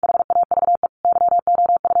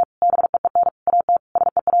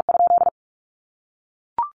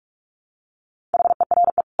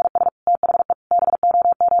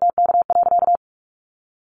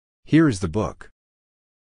 Here is the book.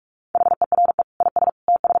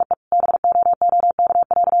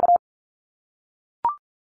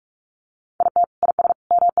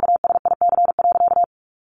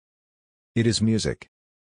 It is music.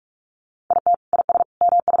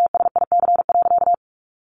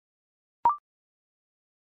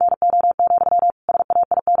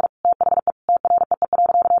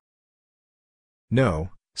 No,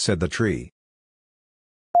 said the tree.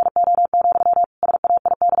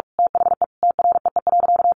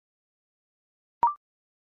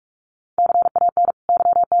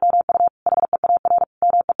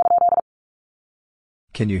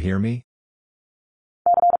 Can you hear me?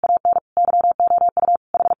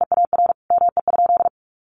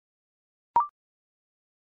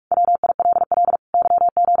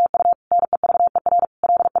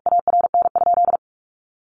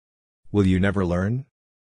 Will you never learn?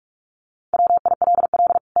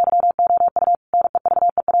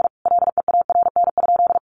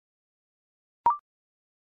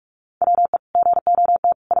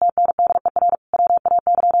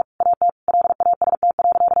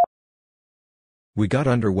 We got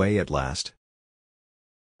underway at last.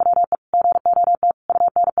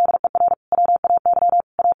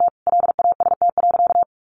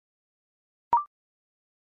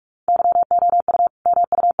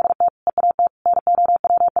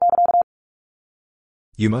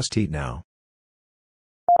 You must eat now.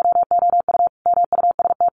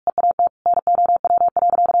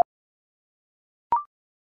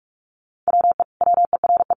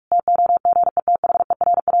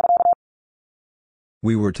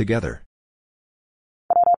 We were together.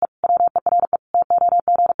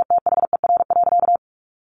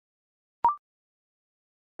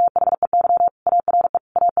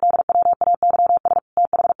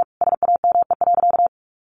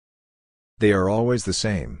 They are always the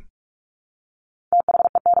same.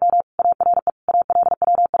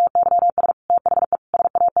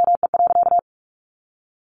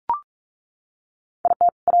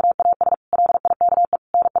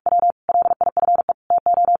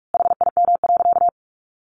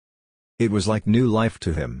 It was like new life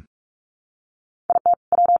to him.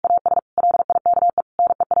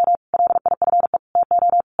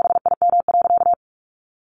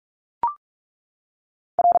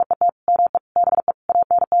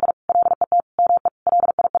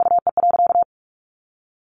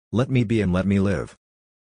 Let me be and let me live.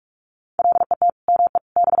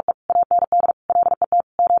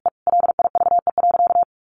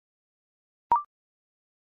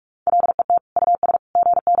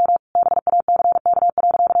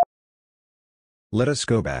 Let us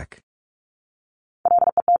go back.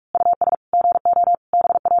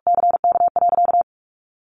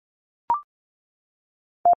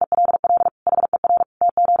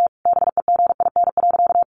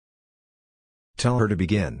 Tell her to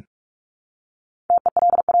begin.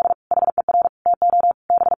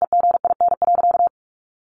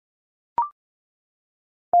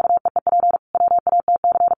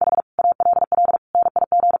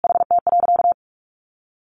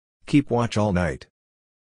 Keep watch all night.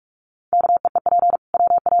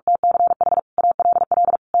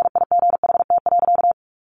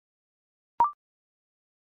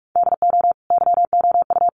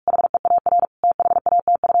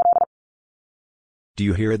 Do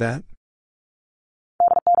you hear that?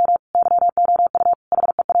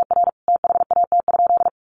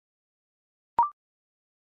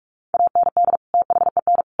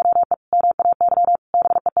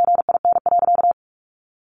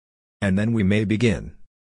 And then we may begin.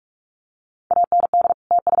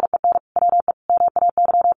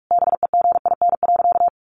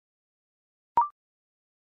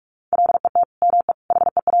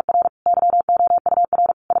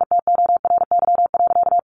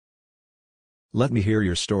 Let me hear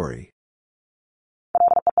your story.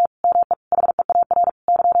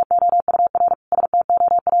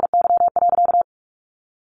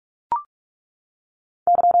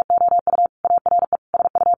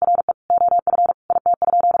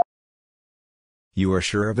 You are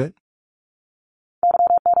sure of it?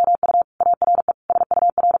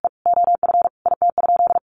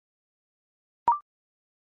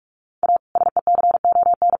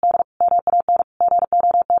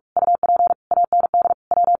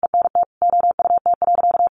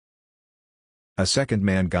 A second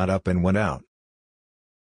man got up and went out.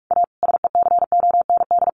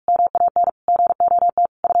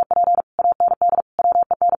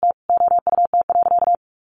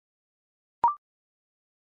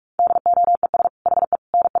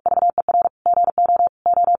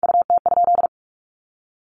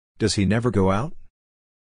 Does he never go out?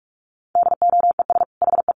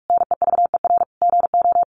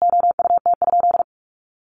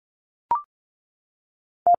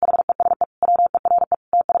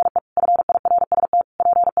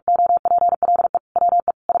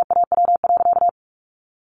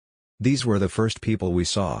 These were the first people we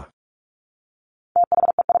saw.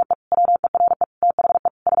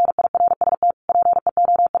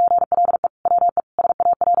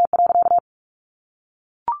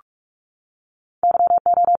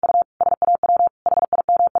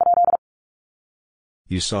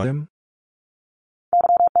 You saw him?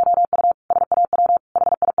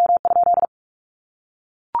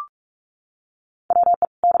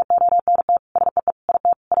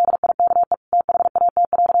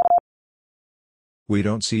 We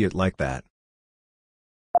don't see it like that.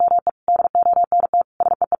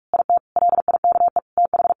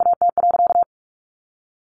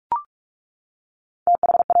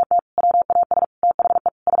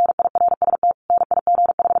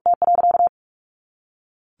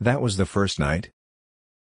 That was the first night?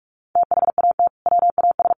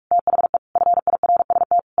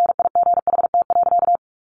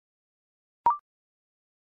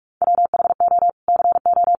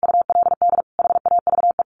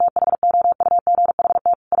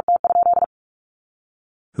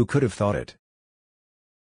 Who could have thought it?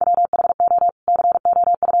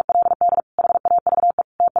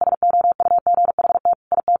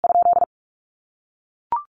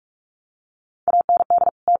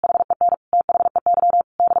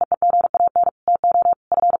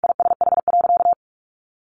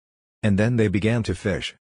 And then they began to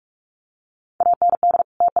fish.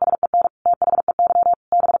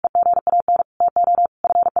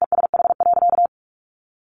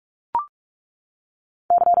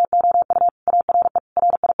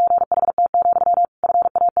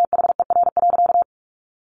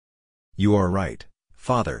 You are right,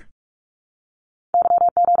 Father.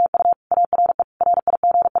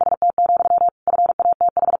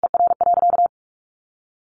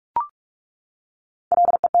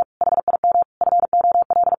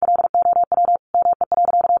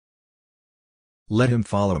 Let him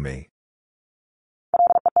follow me.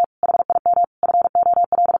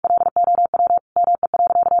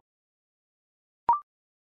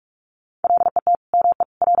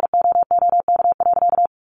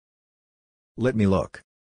 Let me look.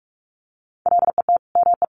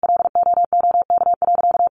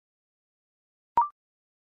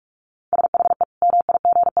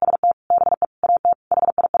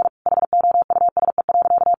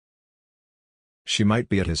 She might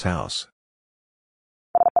be at his house.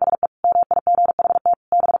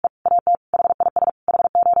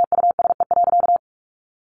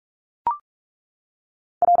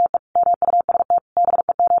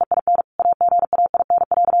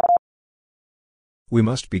 We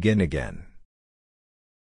must begin again.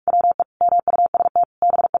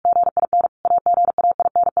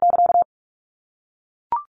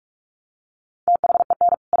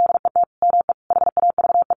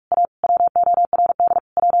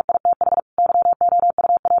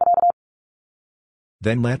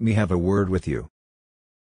 Then let me have a word with you.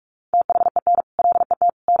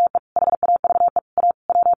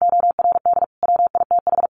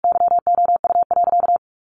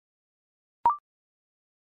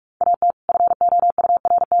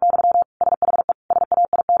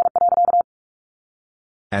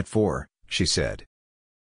 At 4, she said.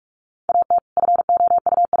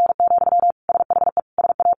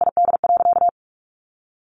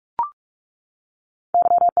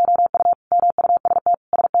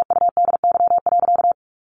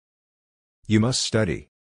 You must study.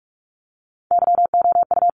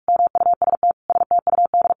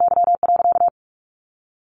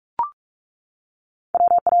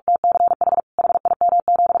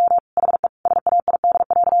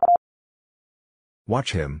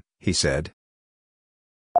 Watch him, he said.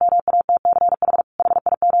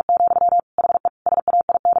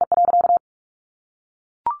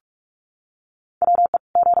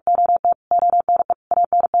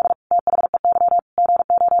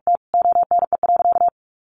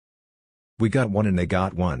 We got one and they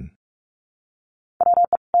got one.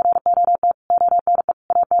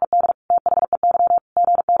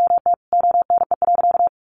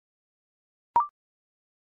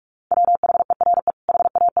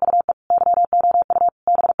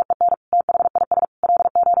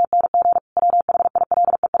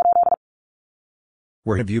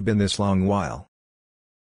 Where have you been this long while?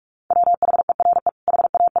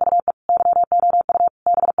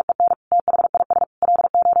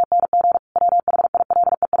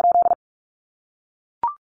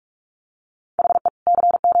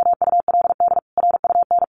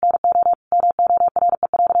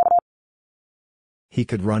 He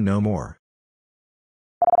could run no more.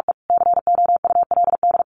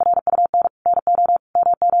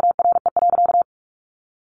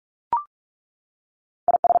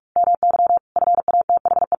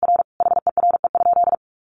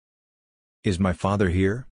 Is my father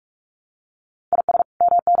here?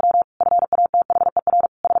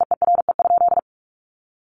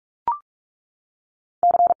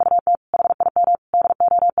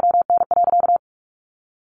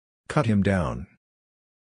 Cut him down.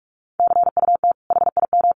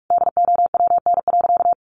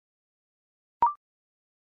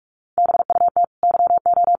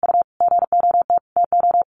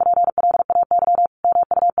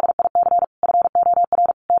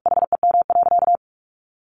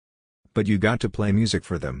 But you got to play music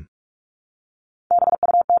for them.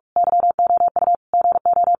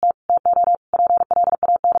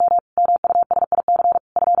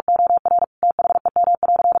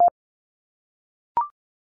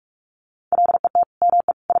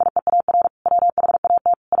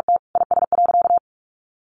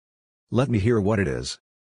 Let me hear what it is.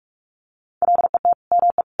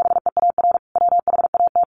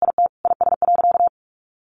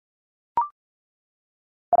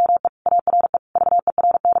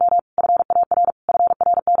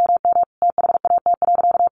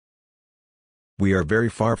 We are very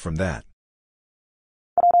far from that.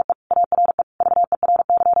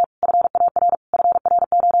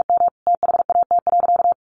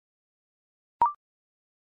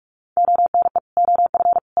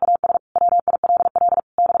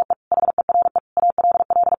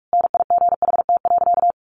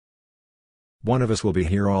 One of us will be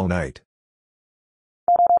here all night.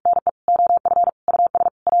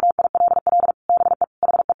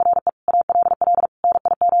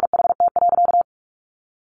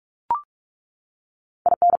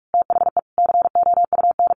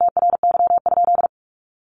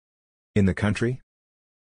 In the country?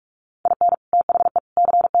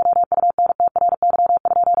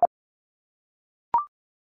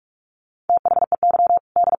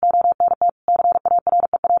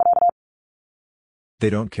 They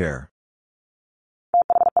don't care.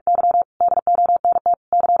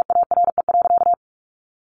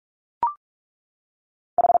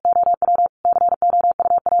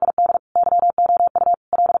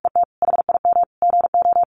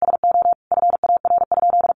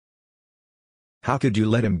 How could you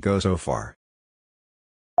let him go so far?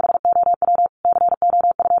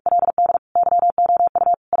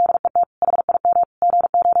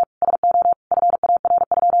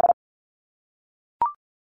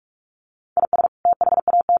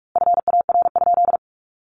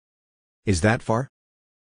 Is that far?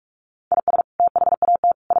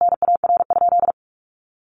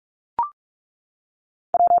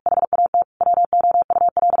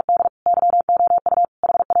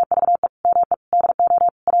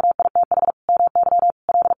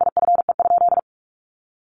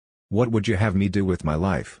 What would you have me do with my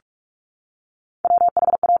life?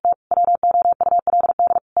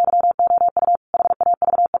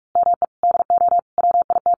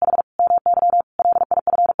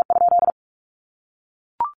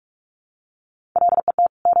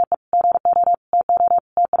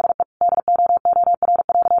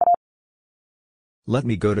 Let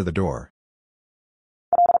me go to the door.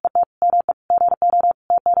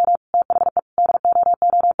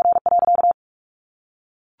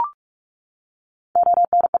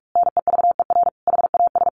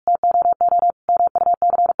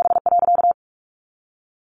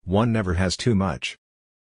 One never has too much.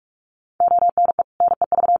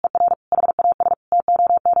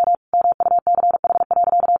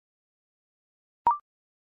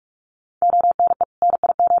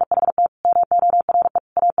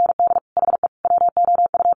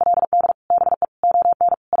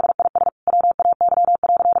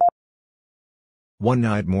 One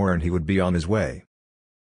night more and he would be on his way.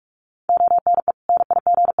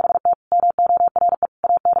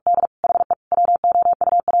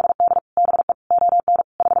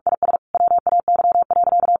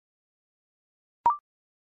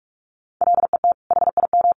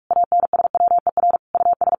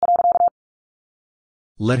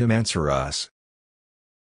 Let him answer us.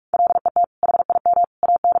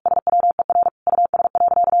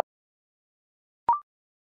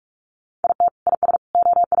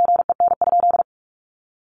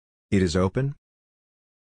 It is open?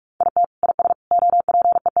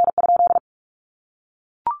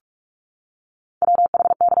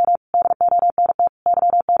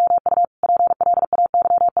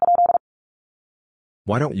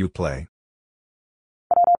 Why don't you play?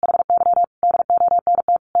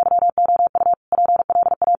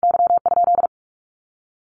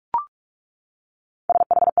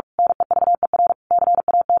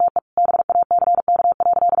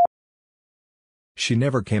 She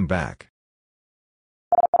never came back.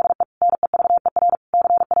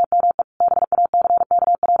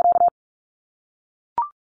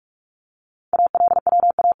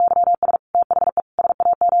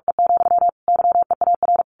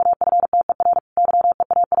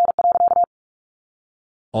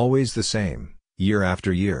 Always the same, year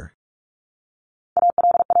after year.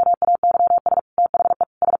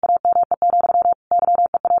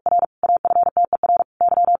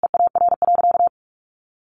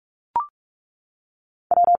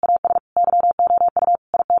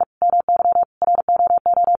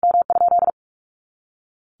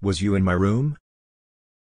 Was you in my room?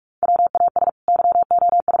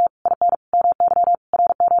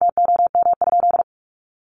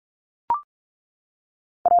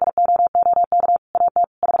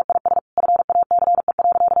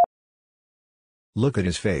 Look at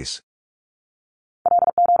his face.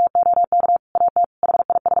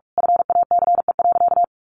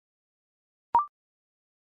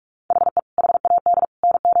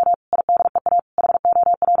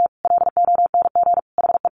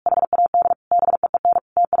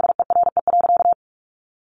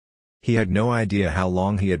 He had no idea how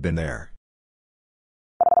long he had been there.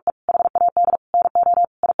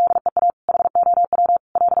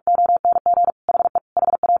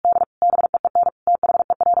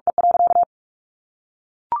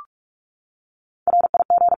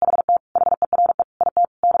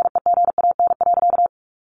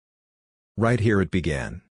 Right here it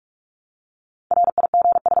began.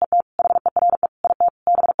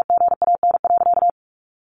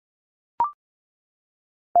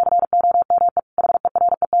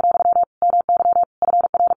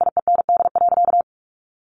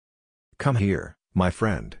 Come here, my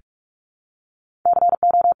friend.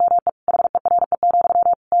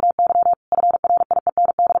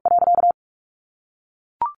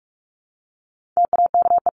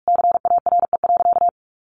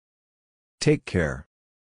 Take care.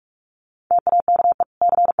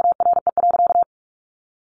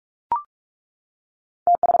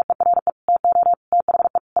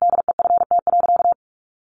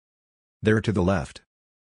 There to the left.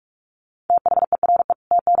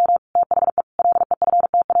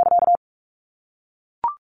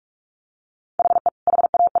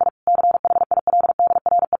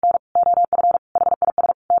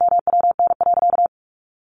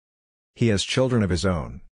 He has children of his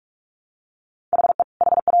own.